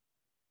here.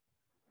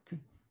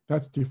 Okay,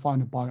 that's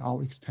defined by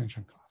our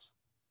extension class.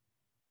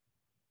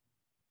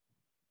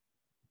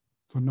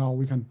 So now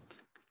we can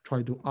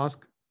try to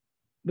ask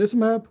this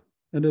map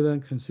and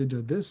then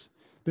consider this.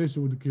 This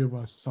would give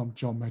us some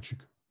geometric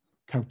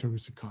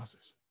characteristic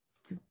classes.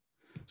 Okay,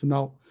 so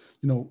now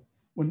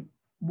when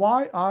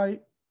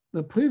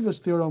the previous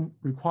theorem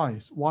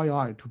requires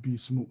yi to be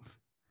smooth,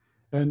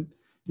 and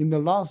in the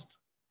last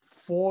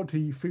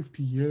 40,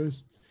 50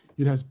 years,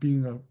 it has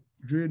been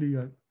really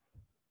a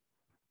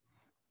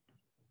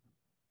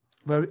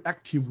very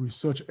active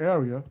research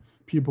area.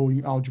 People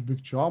in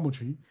algebraic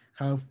geometry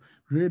have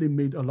really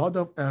made a lot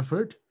of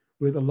effort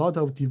with a lot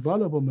of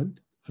development,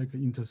 like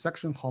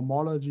intersection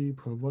homology,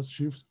 perverse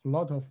shifts, a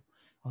lot of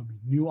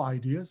new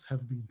ideas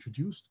have been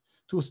introduced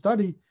to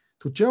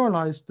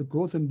generalize the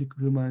Grothendieck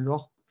Riemann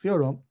Roch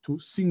theorem to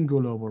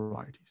singular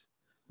varieties.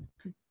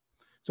 Okay,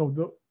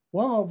 so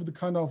one of the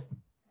kind of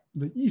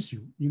the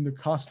issue in the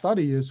class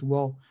study is,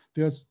 well,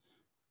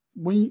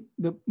 when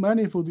the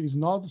manifold is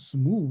not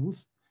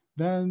smooth,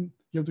 then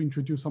you have to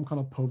introduce some kind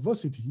of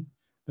perversity,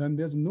 then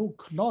there's no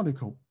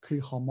canonical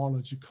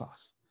K-homology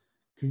class.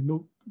 Okay,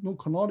 no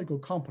canonical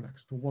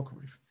complex to work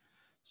with.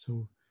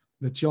 So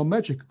the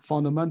geometric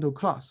fundamental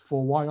class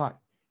for yi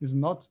is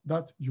not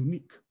that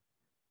unique.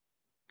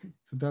 Okay,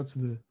 so that's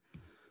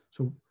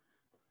so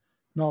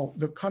now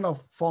the kind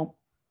of for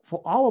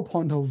our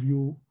point of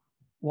view,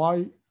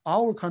 why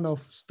our kind of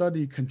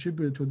study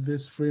contribute to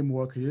this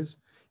framework is,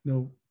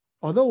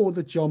 although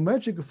the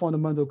geometric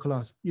fundamental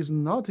class is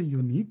not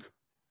unique,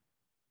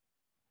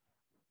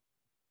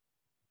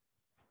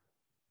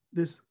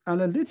 this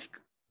analytic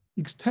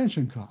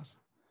extension class,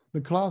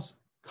 the class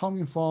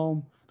coming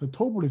from the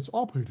Tobolitz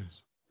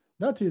operators,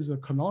 that is a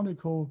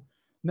canonical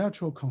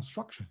natural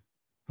construction,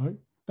 right?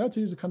 That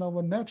is kind of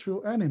a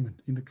natural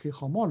element in the K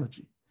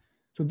homology.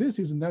 So this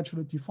is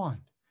naturally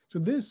defined.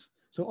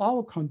 So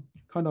our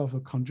kind of a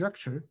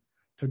conjecture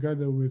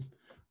together with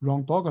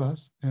Ron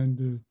Douglas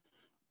and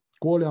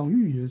Guo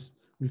Liangyu is,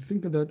 we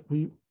think that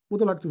we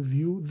would like to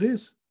view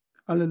this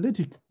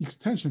analytic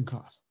extension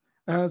class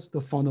as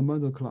the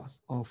fundamental class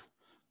of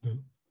the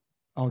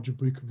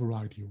algebraic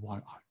variety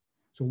yi.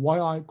 So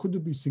yi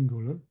could be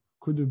singular,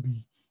 could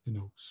be,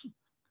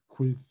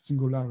 with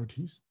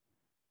singularities,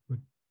 but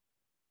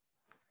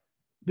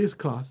this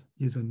class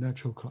is a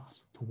natural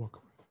class to work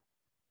with.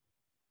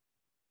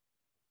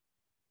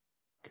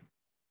 Okay.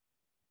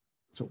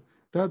 So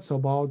that's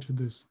about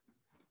this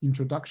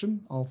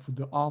introduction of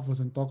the Arthurs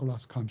and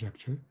Douglas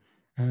conjecture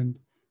and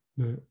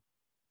the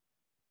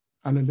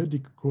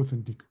analytic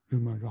Grothendieck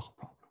Riemann Roch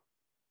problem.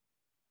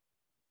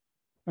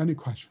 Any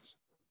questions?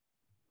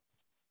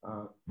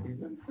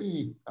 Isn't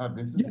the,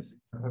 this Yes. is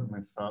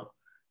Mr.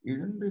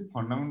 Isn't the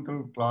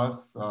fundamental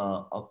class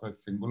of a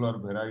singular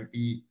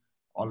variety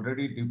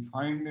already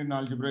defined in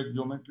algebraic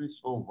geometry?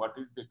 So what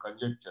is the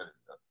conjecture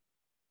here?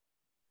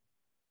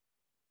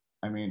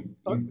 I mean,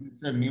 is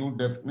this a new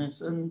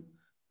definition?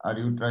 Are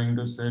you trying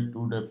to say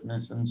two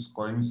definitions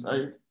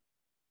coincide?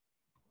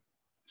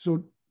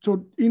 So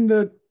in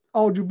the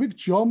algebraic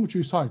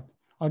geometry side,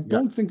 I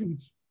don't think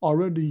it's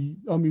already,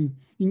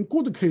 in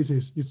good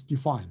cases, it's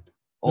defined.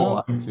 Oh,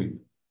 now, I see.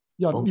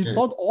 Yeah, okay. It's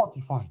not all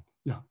defined.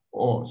 Yeah.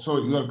 Oh,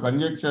 so your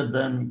conjecture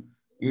then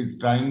is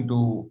trying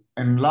to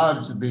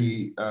enlarge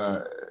the,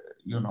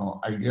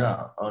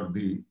 idea or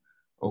the,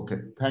 okay,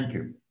 thank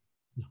you.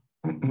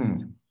 Yeah.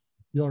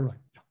 You're right.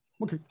 Yeah.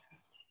 Okay.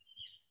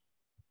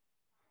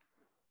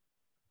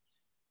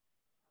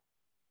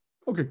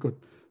 Okay, good.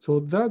 So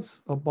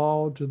that's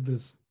about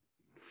this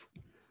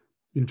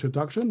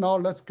introduction. Now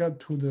let's get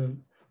to the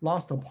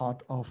last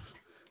part of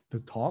the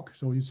talk.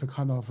 So it's a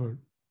kind of a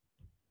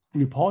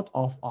report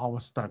of our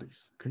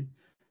studies. Okay.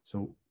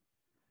 So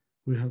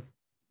we have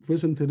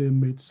recently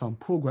made some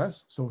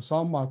progress. So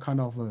some are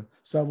kind of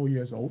several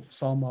years old,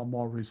 some are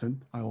more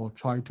recent. I will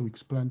try to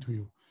explain to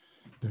you.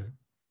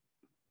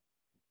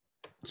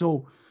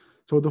 So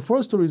the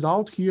first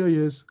result here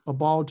is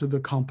about the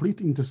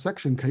complete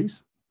intersection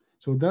case.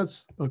 So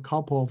that's a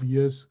couple of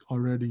years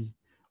already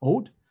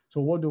old.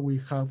 So what we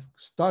have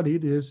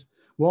studied is,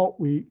 well,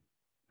 we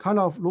kind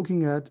of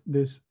looking at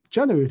these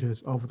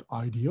generators of the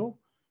ideal.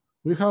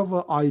 We have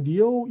an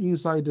ideal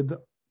inside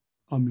the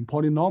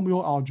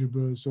polynomial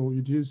algebra. So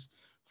it is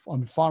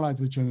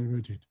finitely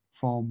generated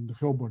from the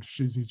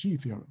Hilbert-Shizig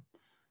theorem.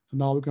 So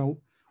now we can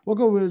work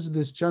with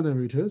these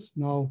generators.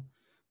 Now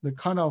the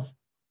kind of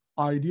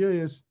idea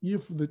is,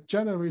 if the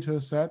generator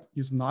set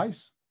is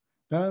nice,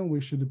 then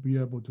we should be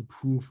able to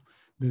prove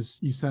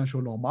this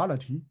essential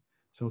normality.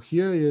 So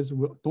here is,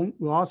 we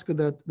ask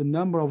that the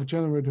number of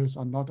generators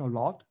are not a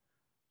lot.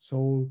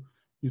 So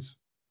it's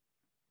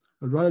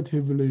a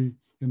relatively,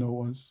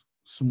 a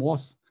small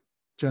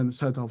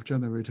set of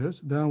generators.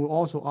 Then we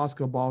also ask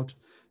about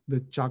the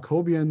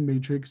Jacobian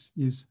matrix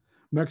is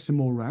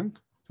maximal rank.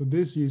 So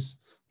this is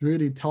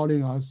really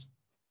telling us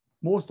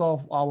most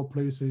of our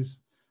places,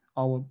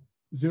 our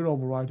zero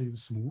variety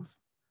is smooth,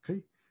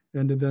 okay?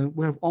 And then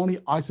we have only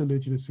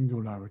isolated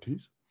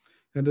singularities.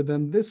 And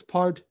then this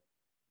part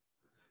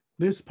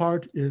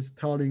is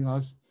telling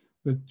us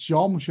the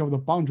geometry of the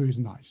boundary is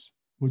nice.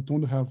 We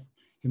don't have,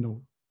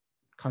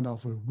 kind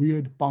of a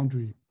weird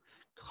boundary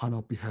kind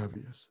of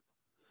behaviors.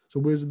 So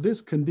with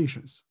these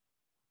conditions,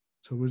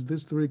 so with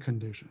these three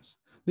conditions,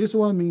 this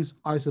one means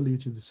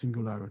isolated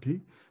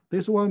singularity.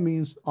 This one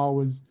means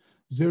our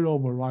zero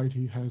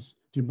variety has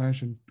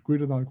dimension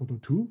greater than or equal to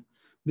 2.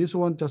 This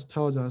one just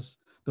tells us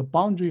the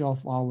boundary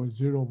of our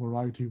zero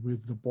variety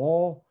with the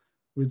ball,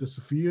 with the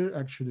sphere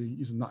actually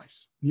is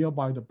nice.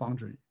 Nearby the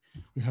boundary,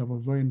 we have a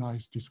very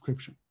nice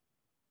description.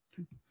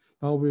 Okay.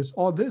 Now with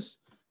all this,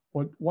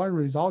 one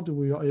result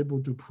we are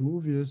able to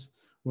prove is,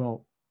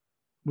 well,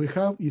 we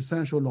have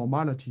essential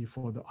normality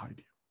for the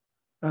ideal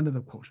and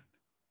the quotient.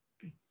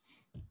 Okay.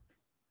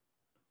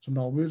 So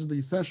now with the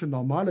essential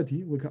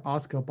normality, we can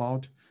ask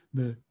about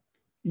the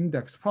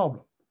index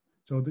problem.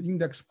 So the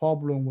index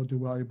problem, what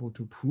we are able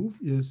to prove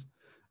is,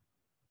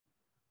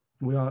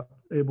 we are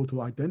able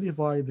to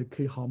identify the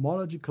K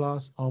homology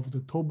class of the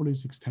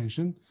Tobolitz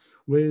extension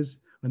with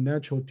a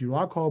natural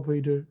Dirac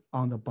operator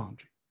on the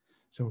boundary.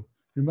 So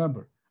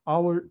remember,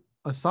 our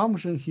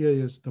assumption here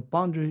is the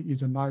boundary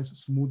is a nice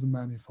smooth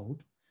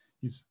manifold.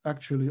 It's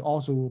actually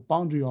also a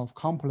boundary of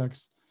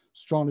complex,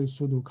 strongly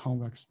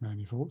pseudo-convex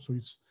manifold. So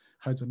it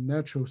has a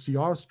natural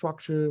CR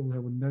structure. We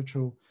have a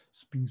natural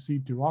spin C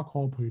Dirac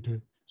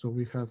operator. So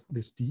we have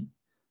this D,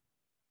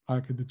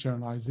 like the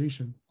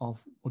generalization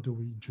of what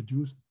we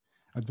introduced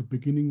at the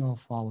beginning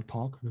of our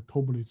talk, the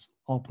Toeplitz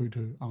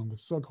operator on the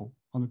circle,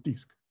 on the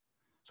disk.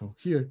 So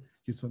here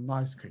it's a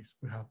nice case.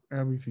 We have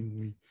everything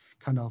we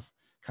kind of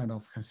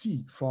can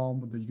see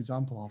from the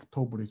example of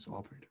Toeplitz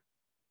operator.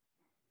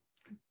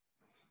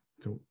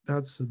 So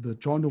that's the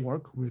joint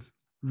work with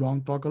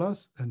Ron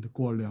Douglas and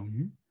Guo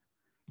Liangyu.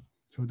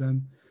 So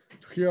then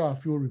here are a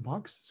few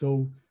remarks.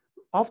 So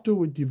after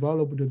we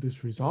developed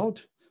this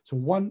result, so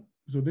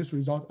this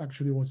result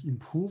actually was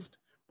improved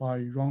by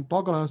Ron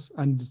Douglas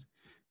and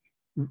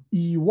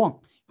Yi Wang.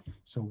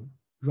 So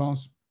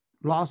Ron's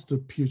last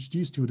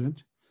PhD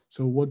student.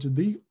 So what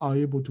they are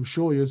able to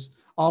show is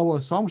our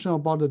assumption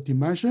about the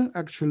dimension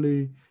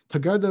actually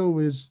together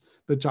with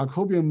the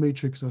Jacobian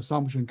matrix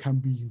assumption can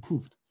be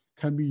improved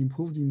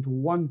into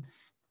one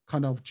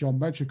kind of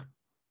geometric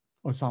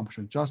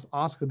assumption. Just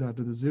ask that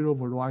the zero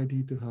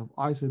variety to have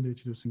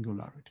isolated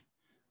singularity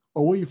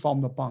away from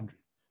the boundary.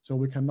 So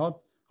we cannot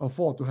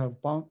afford to have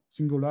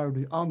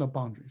singularity on the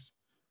boundaries.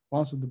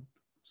 Once the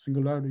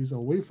singularity is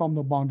away from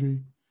the boundary,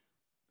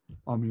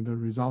 I mean, the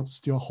result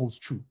still holds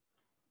true.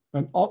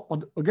 And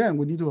again,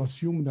 we need to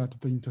assume that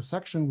the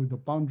intersection with the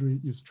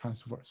boundary is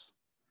transverse,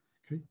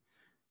 okay?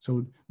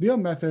 So their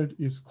method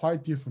is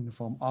quite different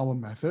from our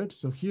method.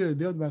 So here,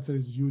 their method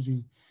is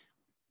using,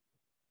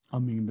 I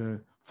mean,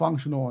 the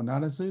functional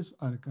analysis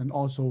and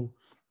also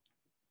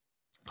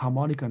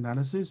harmonic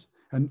analysis.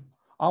 And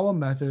our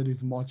method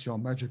is more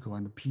geometrical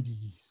and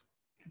PDEs.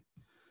 Okay.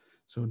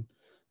 So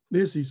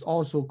this is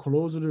also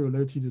closely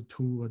related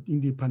to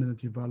independent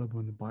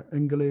development by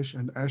English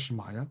and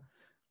Eschmeyer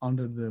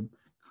under the,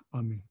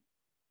 I mean,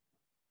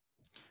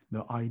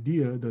 the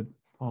idea that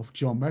of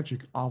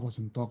geometric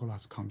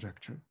Alvarez-Douglas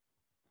conjecture.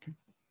 Okay.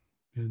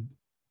 And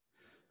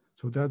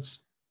so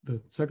that's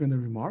the second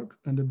remark.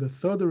 And the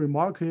third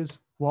remark is,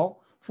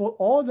 well, for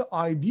all the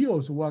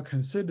ideals we're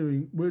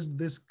considering with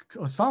these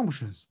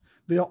assumptions,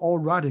 they are all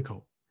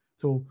radical.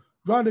 So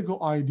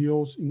radical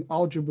ideals in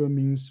algebra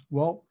means,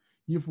 well,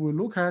 if we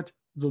look at,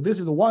 so this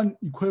is one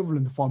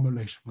equivalent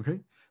formulation,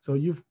 okay? So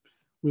if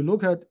we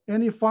look at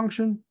any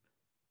function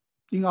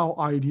in our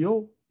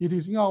ideal, it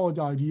is in our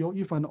ideal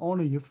if and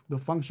only if the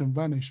function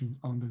vanishing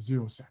on the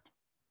zero set.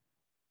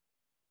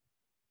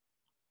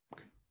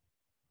 Okay.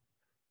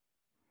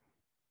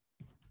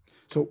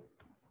 So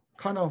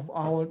kind of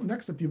our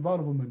next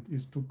development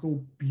is to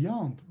go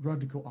beyond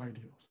radical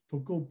ideals, to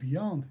go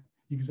beyond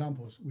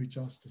examples we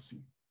just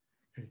see.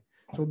 Okay.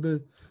 So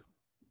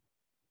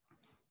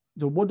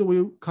what do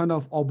we kind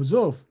of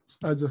observe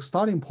as a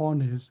starting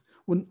point is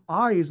when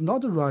I is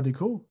not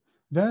radical,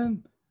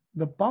 then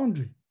the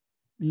boundary,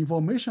 the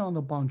information on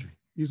the boundary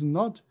is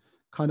not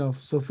kind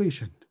of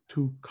sufficient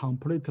to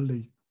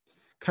completely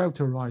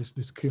characterize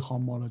this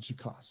K-homology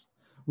class.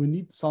 We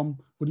need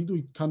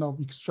to kind of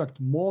extract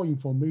more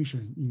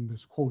information in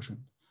this quotient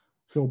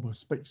Hilbert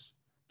space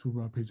to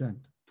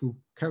represent, to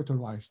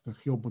characterize the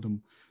Hilbert,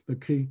 the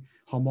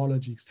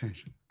K-homology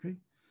extension, okay?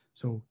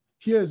 So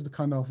here's the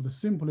kind of the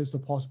simplest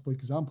possible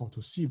example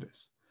to see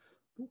this.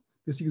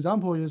 This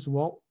example is,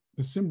 well,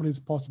 the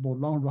simplest possible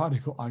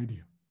non-radical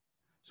idea.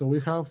 So we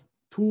have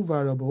two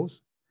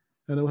variables,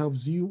 and we have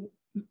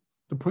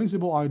the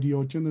principal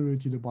ideal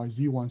generated by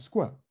Z1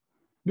 squared.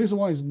 This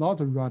one is not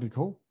a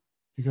radical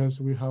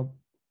because we have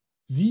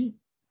Z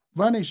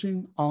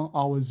vanishing on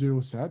our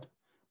zero set,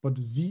 but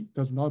Z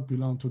does not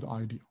belong to the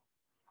ideal.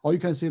 Or you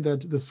can say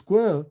that the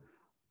square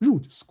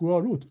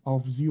root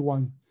of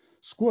Z1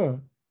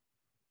 squared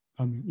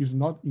is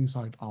not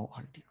inside our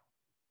ideal.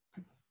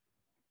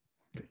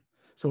 Okay.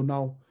 So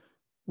now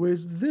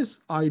with this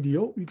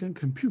ideal, we can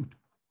compute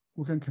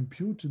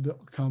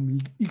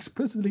can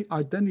explicitly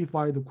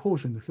identify the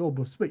quotient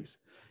Hilbert space.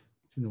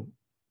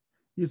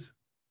 It's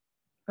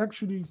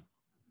actually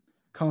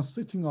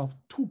consisting of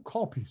two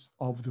copies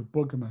of the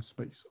Bergman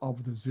space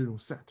of the zero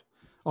set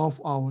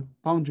of our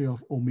boundary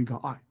of omega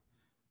I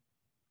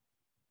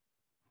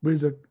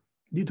with a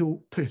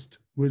little twist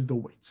with the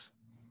weights.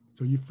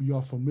 So if you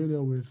are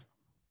familiar with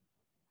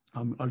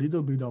a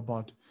little bit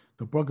about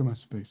the Bergman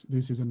space,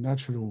 this is a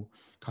natural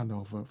kind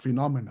of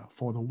phenomena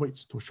for the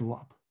weights to show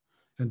up.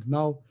 And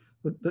now,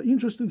 but the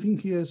interesting thing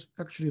here is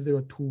actually there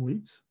are two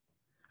weights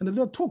and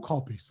there are two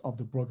copies of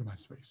the Bergman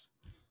space.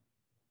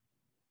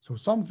 So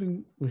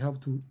something we have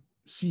to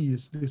see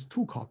is these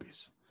two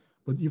copies.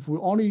 But if we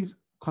only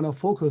kind of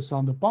focus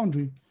on the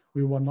boundary,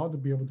 we will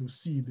not be able to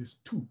see this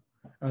two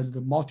as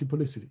the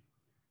multiplicity.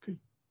 Okay.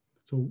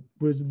 So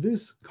with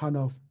this kind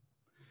of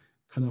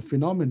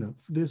phenomena,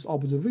 this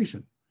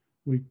observation,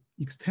 we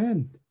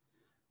kind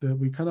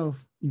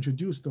of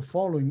introduce the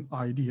following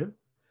idea.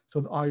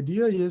 So the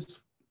idea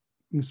is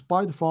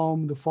inspired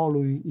from the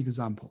following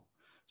example.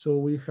 So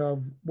we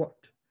have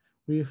what?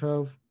 We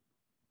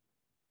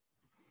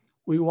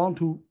want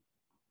to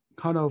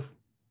kind of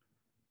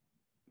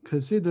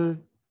consider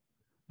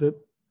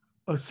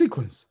a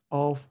sequence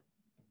of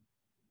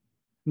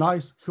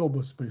nice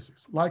Hilbert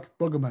spaces, like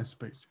Bergman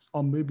spaces,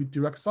 or maybe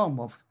direct sum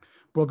of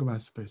Bergman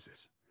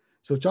spaces.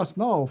 So just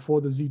now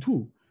for the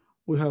Z2,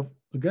 we have,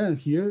 again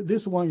here,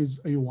 this one is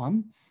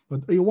A1,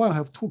 but A1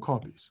 have 2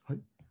 copies, right?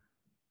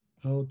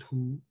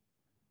 L2,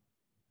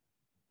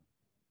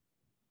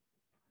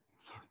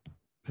 sorry,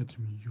 let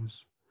me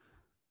use,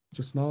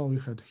 just now we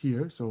had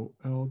here, so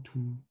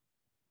L2,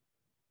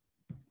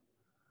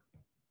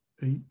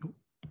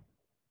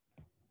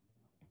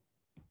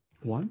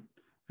 A1,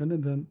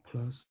 and then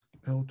plus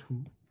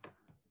L2,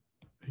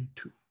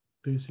 A2.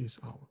 This is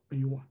our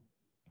A1.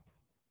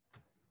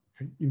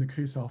 Okay, in the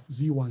case of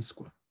Z1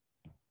 square.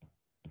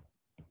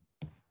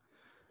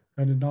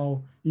 And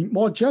now,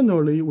 more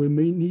generally, we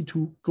may need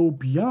to go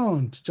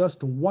beyond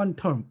just one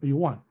term,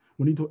 A1.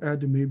 We need to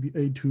add maybe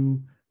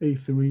A2,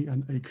 A3,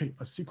 and AK,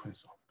 a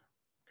sequence of them,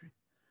 okay?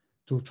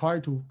 To try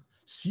to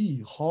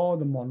see how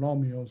the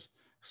monomials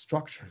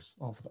structures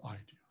of the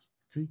ideals,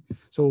 okay?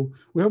 So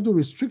we have to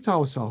restrict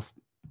ourselves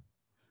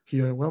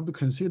here. We have to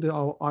consider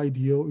our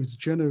ideal is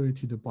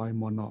generated by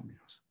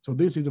monomials. So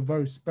this is a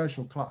very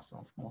special class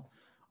of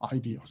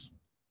ideals,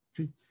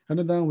 okay? And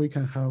then we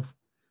can have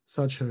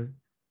such a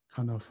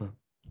kind of a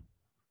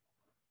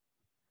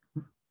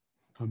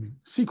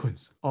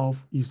sequence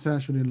of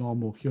essentially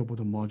normal Hilbert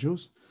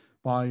modules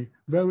by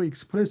very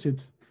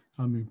explicit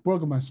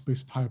Bergman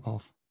space type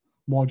of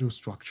module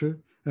structure.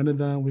 And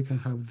then we can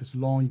have this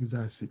long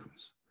exact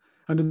sequence.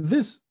 And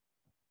this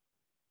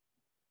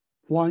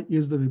one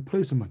is the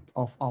replacement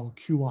of our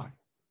QI,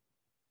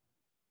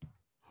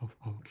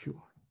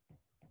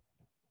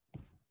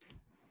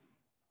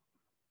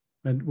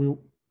 And we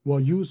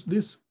will use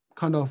this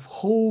kind of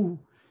whole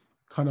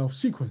kind of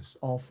sequence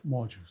of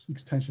modules,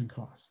 extension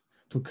class,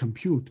 to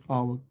compute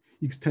our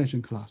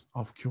extension class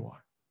of QI.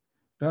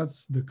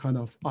 That's the kind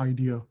of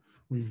idea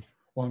we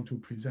want to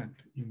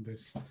present in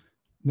this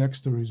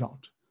next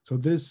result. So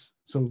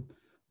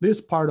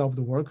this part of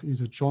the work is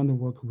a joint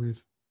work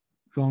with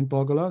Ron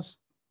Douglas,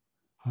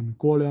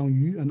 Guo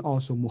Liangyu, and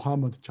also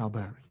Muhammad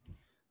Jabari.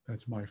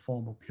 That's my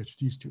former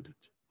PhD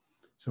student.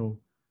 So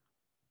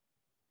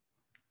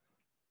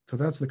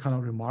that's the kind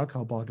of remark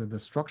about the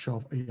structure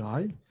of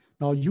AI.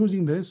 Now,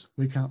 using this,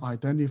 we can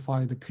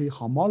identify the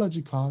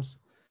K-homology class.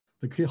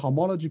 The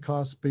K-homology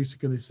class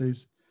basically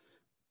says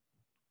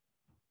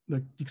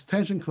the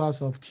extension class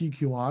of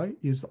TQI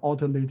is the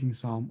alternating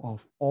sum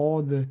of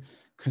all the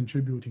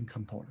contributing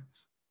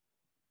components.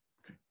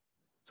 Okay,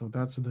 so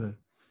that's the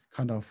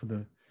kind of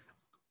the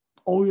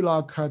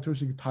Euler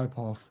characteristic type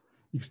of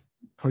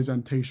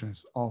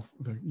presentations of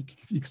the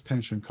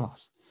extension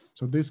class.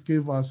 So this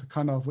gives us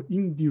kind of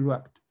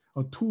indirect,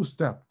 a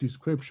 2-step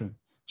description,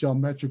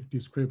 geometric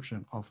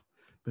description of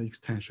the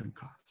extension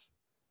class.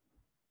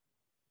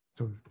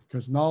 So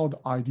because now the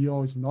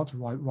ideal is not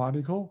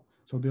radical,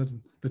 so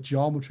the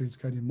geometry is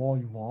getting more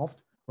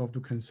involved. We have to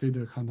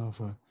consider kind of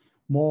a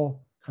more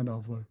kind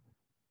of a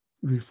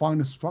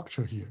refined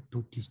structure here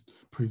to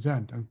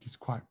present and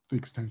describe the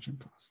extension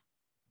class.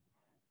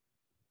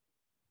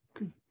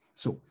 Okay,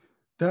 so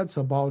that's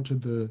about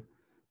the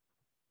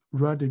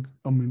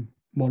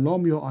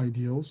monomial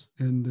ideals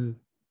and the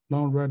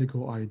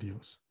non-radical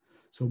ideals.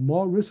 So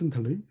more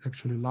recently,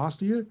 actually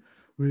last year,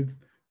 with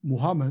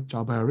Muhammad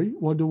Jabari,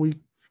 what do we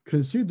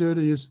considered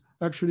is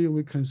actually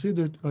we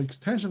considered an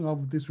extension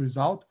of this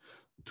result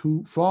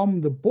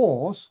from the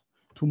balls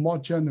to more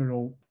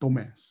general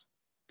domains.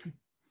 Okay,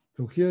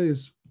 so here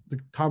is the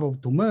type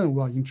of domain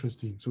we are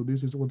interested in. So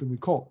this is what we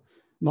call,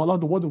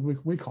 not what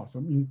we call, so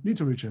in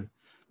literature,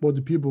 what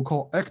the people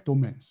call Eck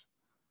domains.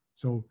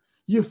 So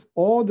if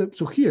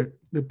so here,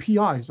 the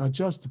PIs are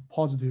just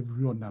positive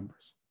real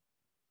numbers.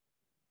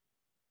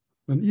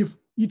 And if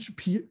each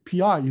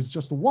PI is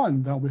just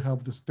 1, then we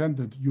have the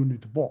standard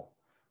unit ball.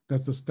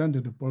 That's the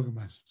standard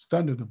Bergman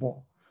standard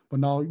ball. But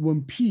now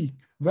when P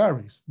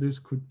varies, this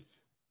could,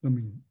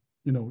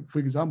 for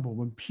example,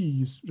 when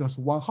P is just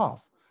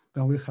 1/2,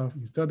 then we have,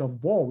 instead of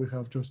ball, we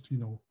have just,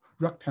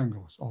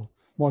 rectangles or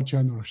more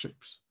general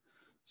shapes.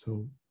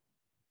 So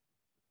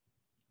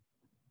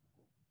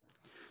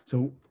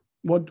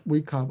what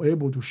we are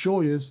able to show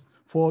is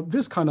for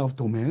this kind of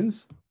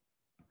domains,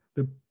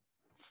 the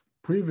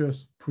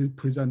previous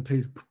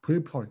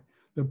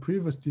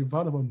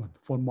development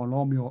for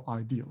monomial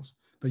ideals,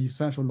 the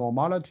essential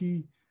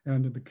normality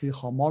and the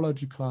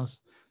K-homology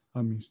class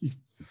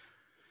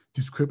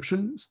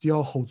description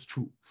still holds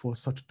true for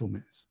such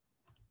domains.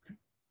 Okay.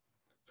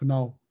 So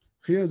now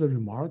here's a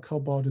remark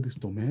about these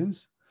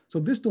domains. So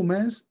these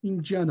domains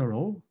in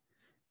general,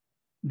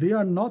 they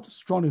are not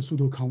strongly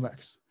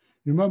pseudo-convex.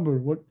 Remember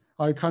what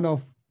I kind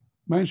of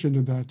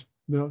mentioned, that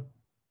the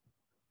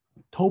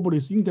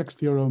Tobli's index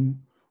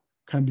theorem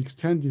can be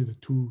extended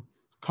to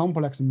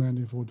complex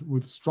manifold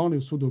with strongly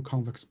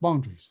pseudo-convex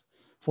boundaries.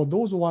 For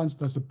those ones,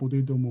 that's the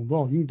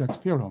Boudet-de-Monval index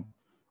theorem,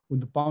 when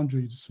the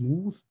boundary is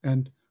smooth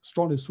and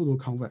strongly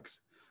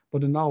pseudo-convex.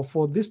 But now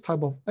for this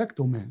type of Eck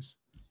domains,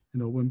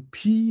 when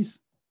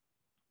P's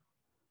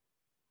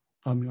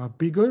are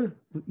bigger,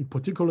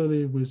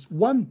 particularly with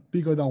 1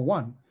 bigger than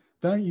 1,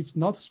 then it's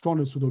not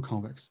strongly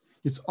pseudo-convex.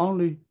 It's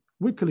only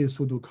weakly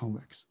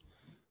pseudo-convex.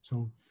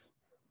 So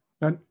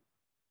then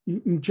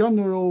in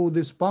general,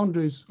 these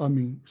boundaries,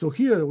 so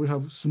here we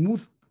have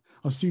smooth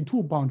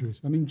C2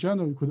 boundaries. And in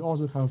general, we could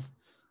also have,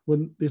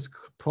 when these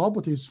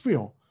properties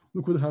fail,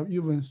 we could have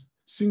even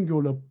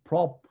singular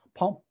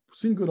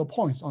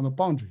points on the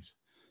boundaries.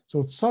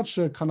 So such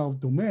a kind of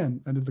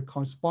domain and the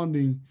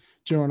corresponding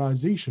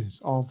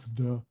generalizations of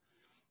the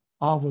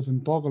Alvarez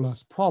and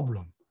Douglas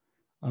problem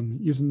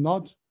is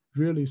not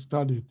really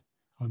studied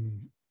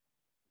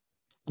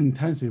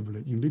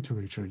intensively in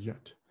literature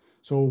yet.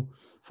 So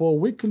for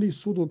weakly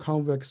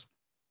pseudo-convex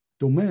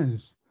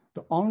domains,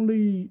 the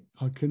only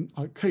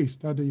case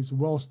that is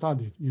well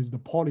studied is the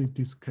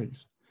polydisk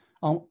case.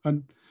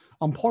 And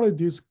on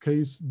polydisk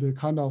case, the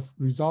kind of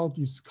result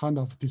is kind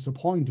of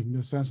disappointing in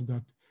the sense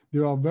that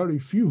there are very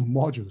few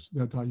modules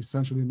that are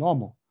essentially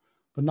normal.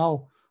 But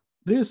now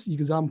this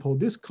example,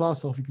 this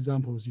class of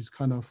examples is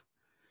kind of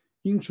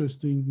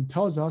interesting. It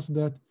tells us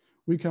that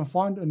we can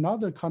find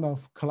another kind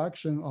of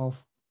collection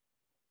of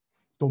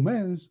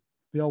domains.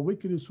 They are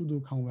weakly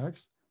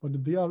pseudo-convex,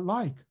 but they are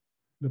like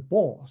the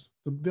balls.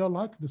 They are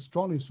like the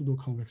strongly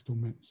pseudo-convex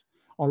domains.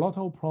 A lot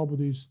of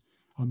properties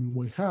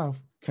we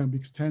have can be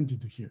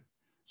extended here.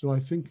 So I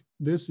think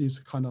this is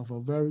kind of a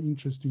very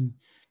interesting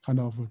kind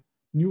of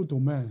new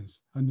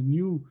domains and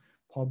new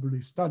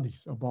probably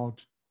studies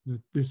about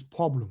this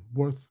problem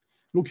worth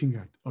looking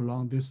at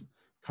along this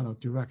kind of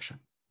direction.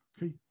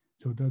 Okay,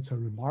 so that's a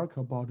remark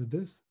about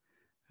this.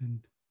 And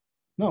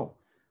now,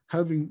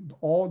 having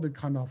all the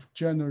kind of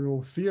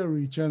general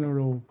theory,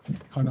 general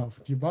kind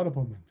of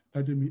development,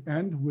 let me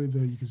end with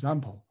an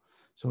example.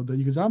 So the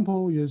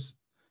example is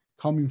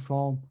coming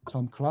from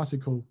some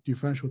classical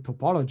differential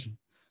topology.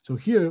 So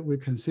here we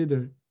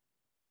consider,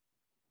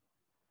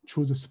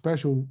 choose a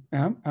special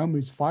M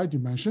is 5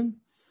 dimension.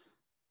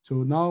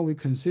 So now we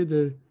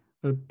consider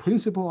a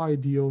principal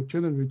ideal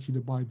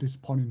generated by this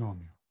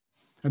polynomial.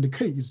 And the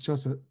K is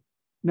just a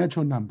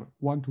natural number,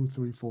 1, 2,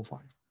 3, 4, 5,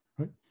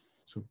 right?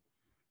 So,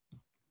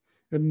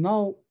 and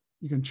now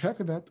you can check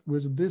that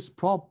with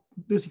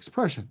this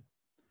expression.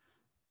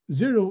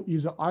 0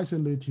 is an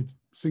isolated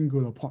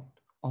singular point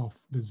of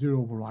the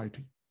 0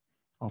 variety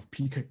of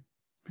PK.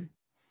 Okay?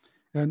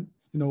 And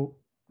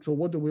so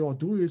what we all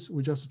do is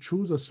we just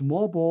choose a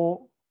small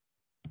ball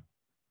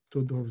to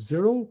have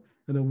 0,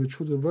 and then we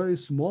choose a very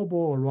small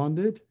ball around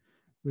it.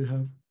 We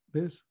have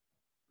this,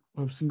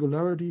 we have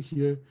singularity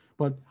here,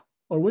 but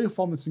away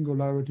from the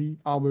singularity,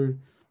 our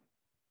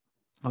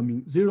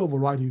 0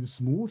 variety is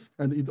smooth,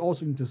 and it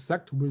also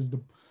intersects with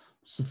the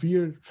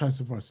sphere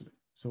transversely.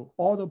 So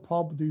all the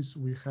properties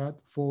we had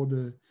for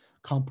the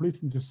complete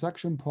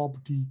intersection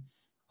property,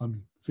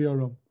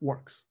 theorem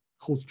works,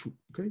 holds true,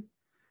 okay?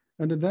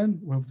 And then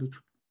we have the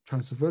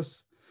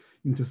transverse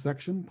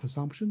intersection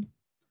presumption.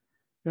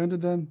 And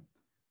then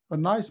a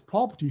nice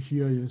property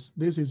here is,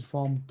 this is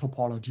from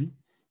topology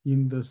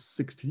in the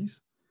 60s,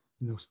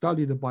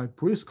 studied by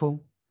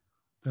Briscoe.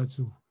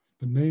 That's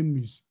the name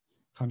is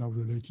kind of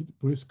related.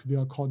 They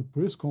are called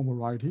Briscoe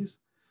varieties.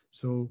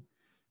 So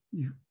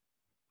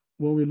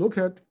when we look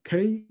at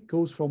K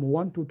goes from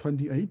 1 to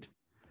 28,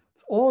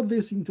 all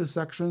these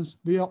intersections,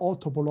 they are all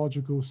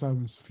topological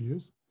 7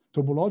 spheres.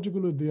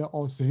 Topologically, they are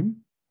all same.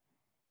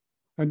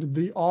 And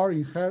they are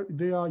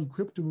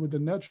equipped with the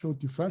natural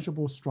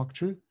differentiable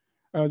structure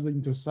as the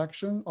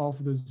intersection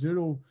of the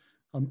 0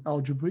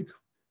 algebraic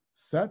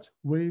set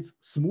with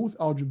smooth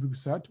algebraic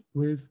set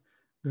with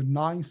the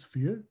 9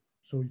 sphere.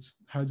 So it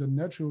has a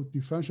natural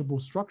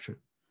differentiable structure.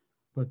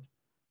 But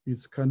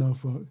it's kind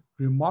of a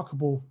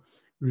remarkable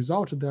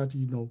result that,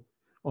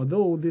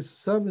 although these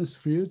 7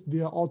 spheres, they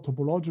are all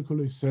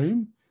topologically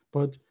same,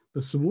 but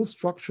the smooth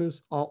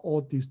structures are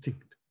all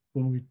distinct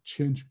when we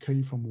change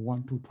K from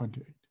 1 to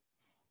 28.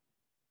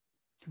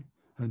 Okay.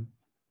 And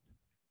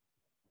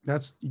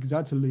that's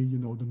exactly,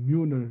 the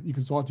Mueller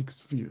exotic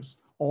spheres,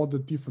 all the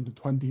different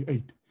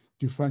 28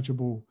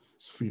 differentiable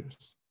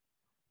spheres.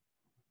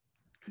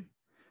 Okay.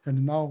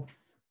 And now,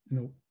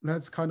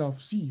 let's kind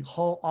of see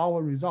how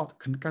our result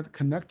can get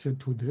connected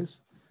to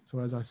this. So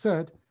as I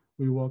said,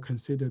 we will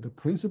consider the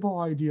principal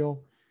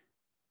ideal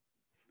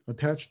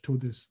attached to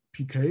this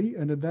PK,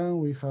 and then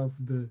we have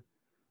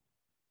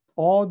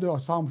all the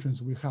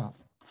assumptions we have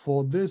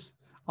for this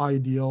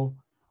ideal.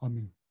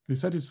 They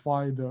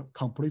satisfy the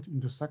complete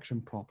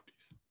intersection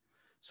properties.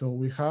 So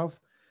we have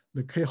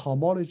the K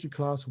homology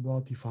class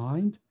well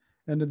defined,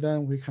 and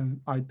then we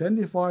can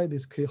identify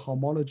this K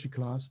homology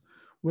class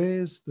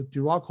with the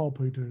Dirac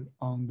operator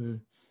on the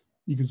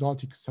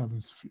exotic 7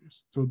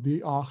 spheres. So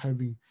they are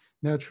having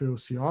natural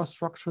CR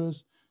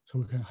structures, so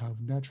we can have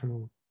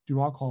natural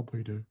Dirac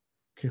operator,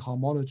 K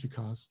homology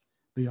class,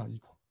 they are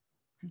equal.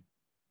 Okay.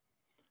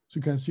 So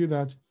you can see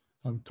that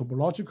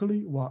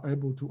topologically, we are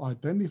able to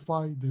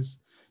identify this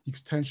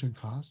extension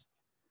class.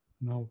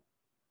 Now,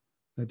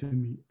 let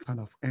me kind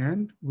of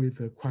end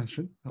with a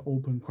question, an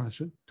open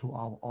question to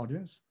our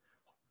audience.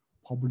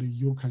 Probably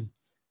you can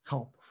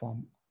help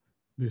from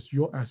this,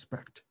 your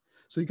aspect.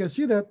 So you can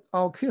see that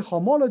our K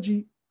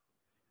homology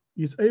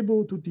is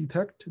able to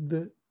detect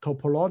the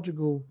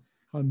topological,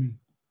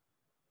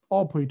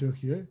 operator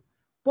here.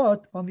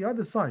 But on the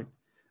other side,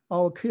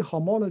 our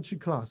K-homology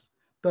class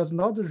does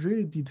not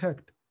really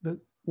detect the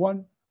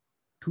 1,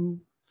 2,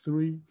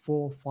 3,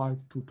 4,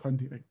 5 to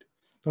 28.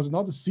 Does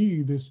not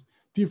see these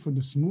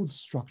different smooth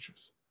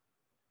structures.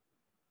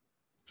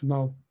 So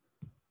now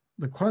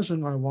the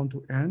question I want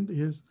to end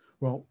is,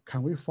 well,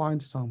 can we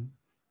find some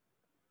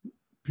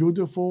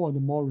beautiful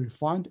and more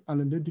refined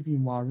analytic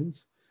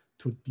invariants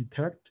to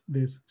detect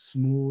these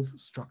smooth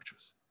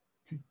structures,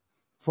 okay,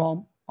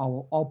 from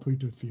our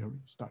operator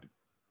theory study?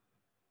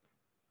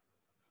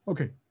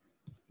 Okay,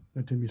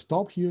 let me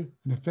stop here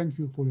and thank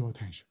you for your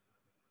attention.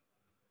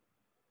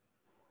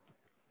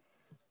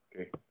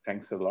 Okay,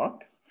 thanks a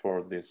lot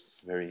for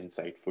this very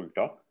insightful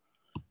talk.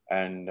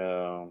 And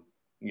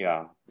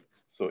yeah,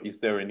 so is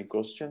there any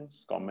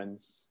questions,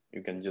 comments?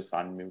 You can just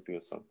unmute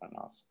yourself and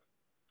ask.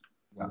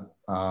 Yeah,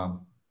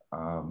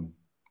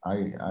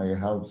 I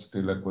have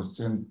still a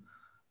question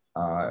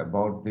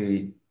about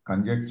the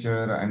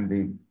conjecture and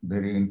the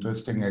very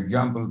interesting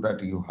example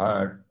that you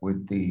had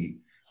with the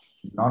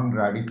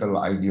non-radical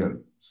ideal.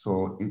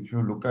 So if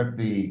you look at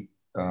the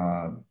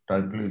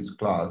Toeplitz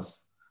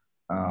class,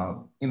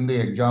 in the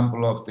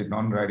example of the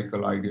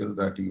non-radical ideal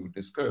that you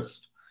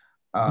discussed,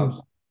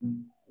 Yes.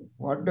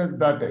 what does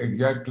that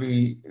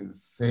exactly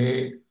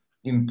say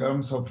in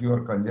terms of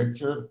your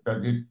conjecture?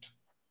 Does it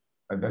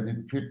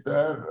fit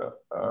there?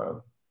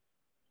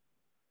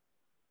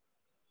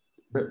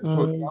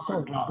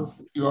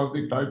 You have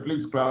the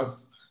Toeplitz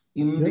class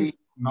in the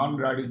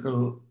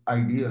non-radical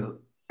ideal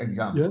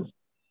example. Yes.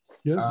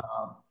 Yes.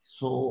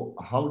 So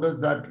how does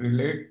that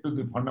relate to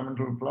the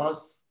fundamental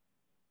class?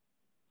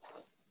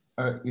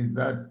 Is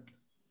that?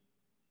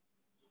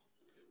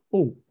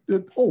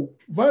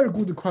 Very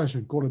good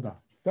question, Gorda.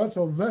 That's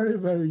a very,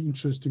 very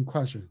interesting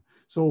question.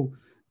 So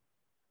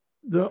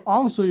the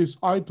answer is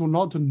I do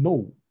not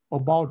know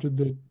about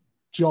the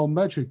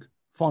geometric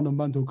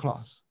fundamental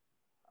class.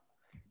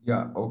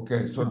 Yeah,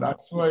 okay. So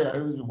that's why I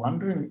was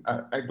wondering,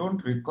 I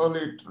don't recall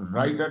it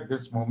right at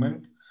this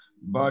moment,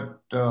 but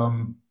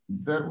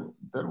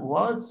there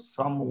was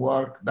some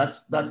work,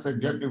 that's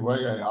exactly why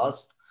I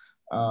asked,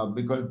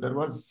 because there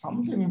was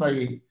something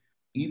by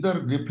either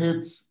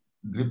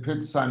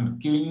Griffiths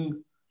and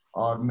King,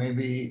 or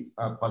maybe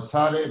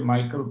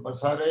Michael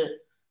Passare,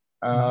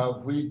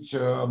 which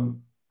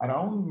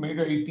around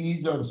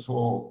mid-80s or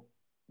so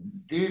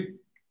did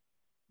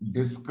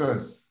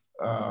discuss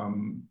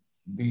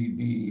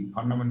the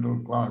fundamental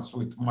class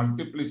with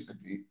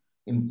multiplicity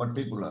in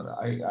particular.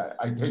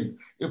 I think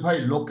if I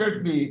look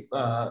at the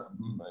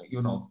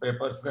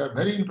papers, they're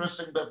very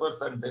interesting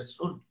papers and they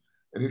should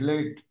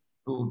relate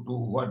to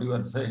what you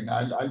are saying.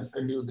 I'll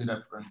send you the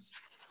reference.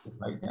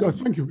 Yeah,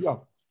 thank you.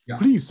 Yeah.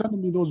 Please send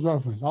me those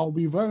references. I'll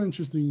be very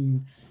interested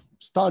in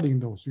studying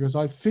those because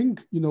I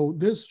think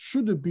this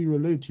should be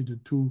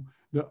related to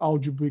the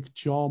algebraic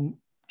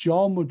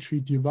geometry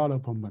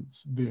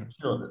developments there.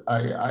 Sure,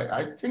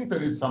 I think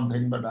there is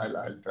something, but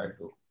I'll try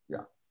to.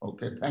 Yeah.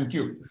 Okay. Thank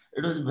you.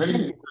 It was very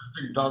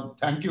interesting talk.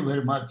 Thank you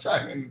very much.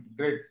 I mean,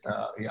 great.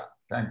 Yeah.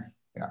 Thanks.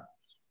 Yeah.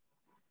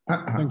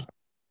 Thank you.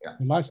 Yeah.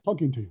 Nice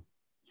talking to you.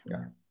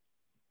 Yeah.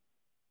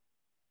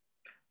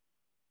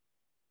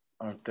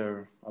 Are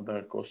there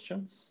other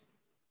questions?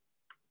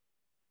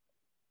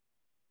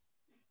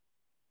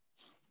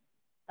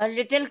 A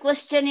little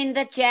question in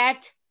the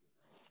chat.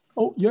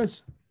 Oh,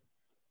 yes.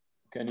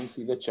 Can you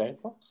see the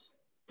chat box?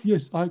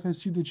 Yes, I can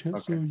see the chat.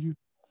 Okay. So you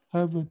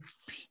have a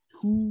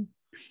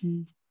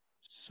 2p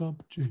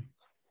sub j.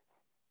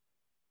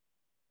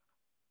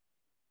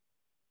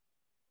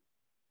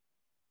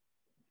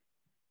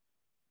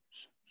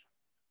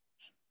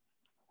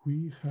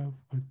 We have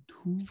a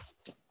 2.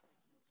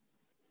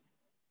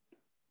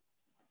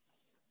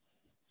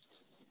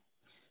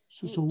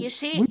 So you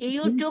see,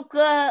 you took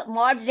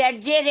mod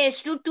zj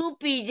raised to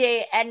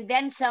 2pj and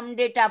then summed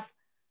it up.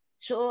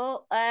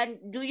 So,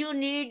 do you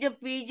need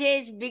pj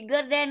is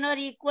bigger than or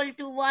equal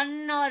to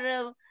 1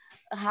 or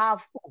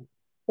half?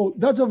 Oh,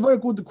 that's a very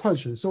good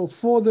question. So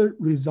for the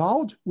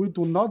result, we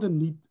do not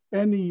need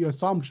any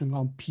assumption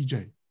on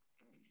pj.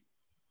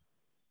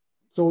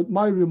 So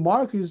my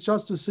remark is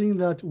just saying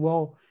that,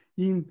 well,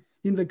 in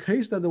the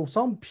case that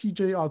some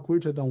pj are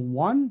greater than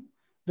 1,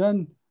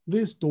 then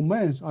these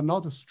domains are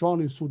not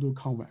strongly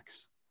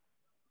pseudo-convex.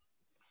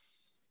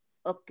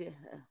 Okay.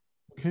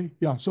 Okay,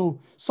 yeah,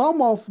 so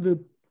some of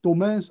the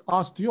domains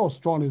are still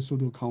strongly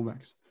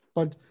pseudo-convex.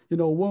 But,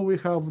 when we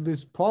have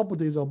these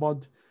properties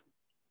about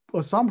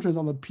assumptions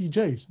on the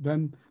pj's,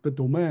 then the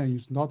domain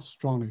is not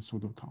strongly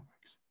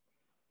pseudo-convex.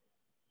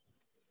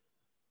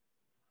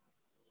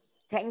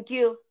 Thank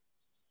you.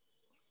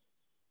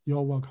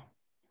 You're welcome.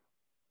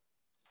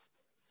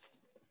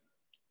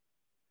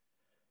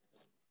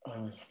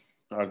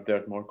 Are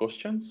there more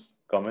questions,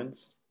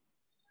 comments?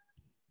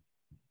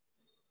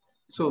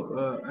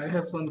 So I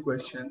have one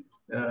question.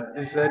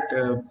 Is that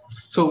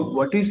so?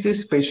 What is the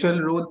special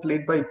role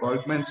played by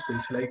Boltzmann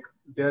space? Like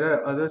there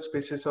are other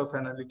spaces of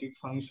analytic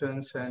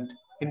functions and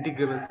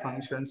integrable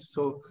functions.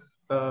 So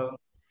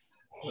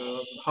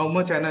how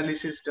much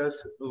analysis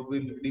will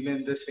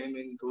remain the same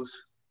in those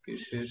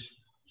cases?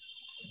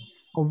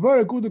 A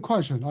very good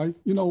question.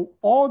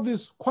 All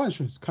these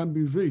questions can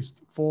be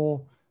raised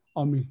for,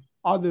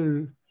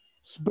 other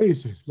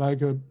spaces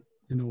like,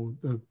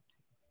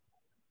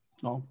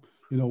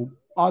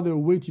 other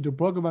weighted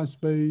Bergman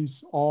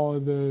space or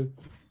the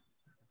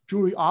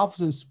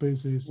Jury-Alfvén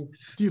spaces,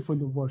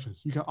 different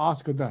versions. You can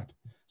ask that.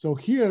 So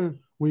here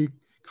we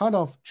kind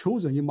of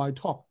chosen in my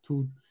talk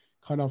to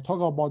kind of talk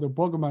about the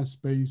Bergman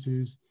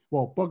spaces.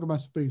 Well, Bergman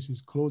space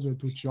is closer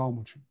to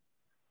geometry.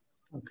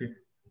 Okay.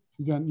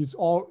 Again, it's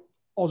all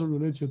also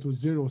related to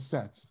zero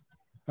sets.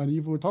 And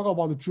if we talk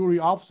about the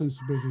Jury-Alfvén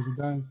spaces,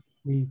 then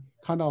we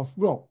kind of,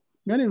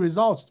 many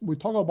results we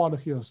talk about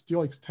here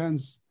still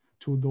extends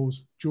to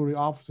those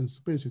Jury-Alfvén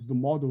spaces, the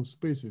model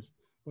spaces.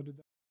 But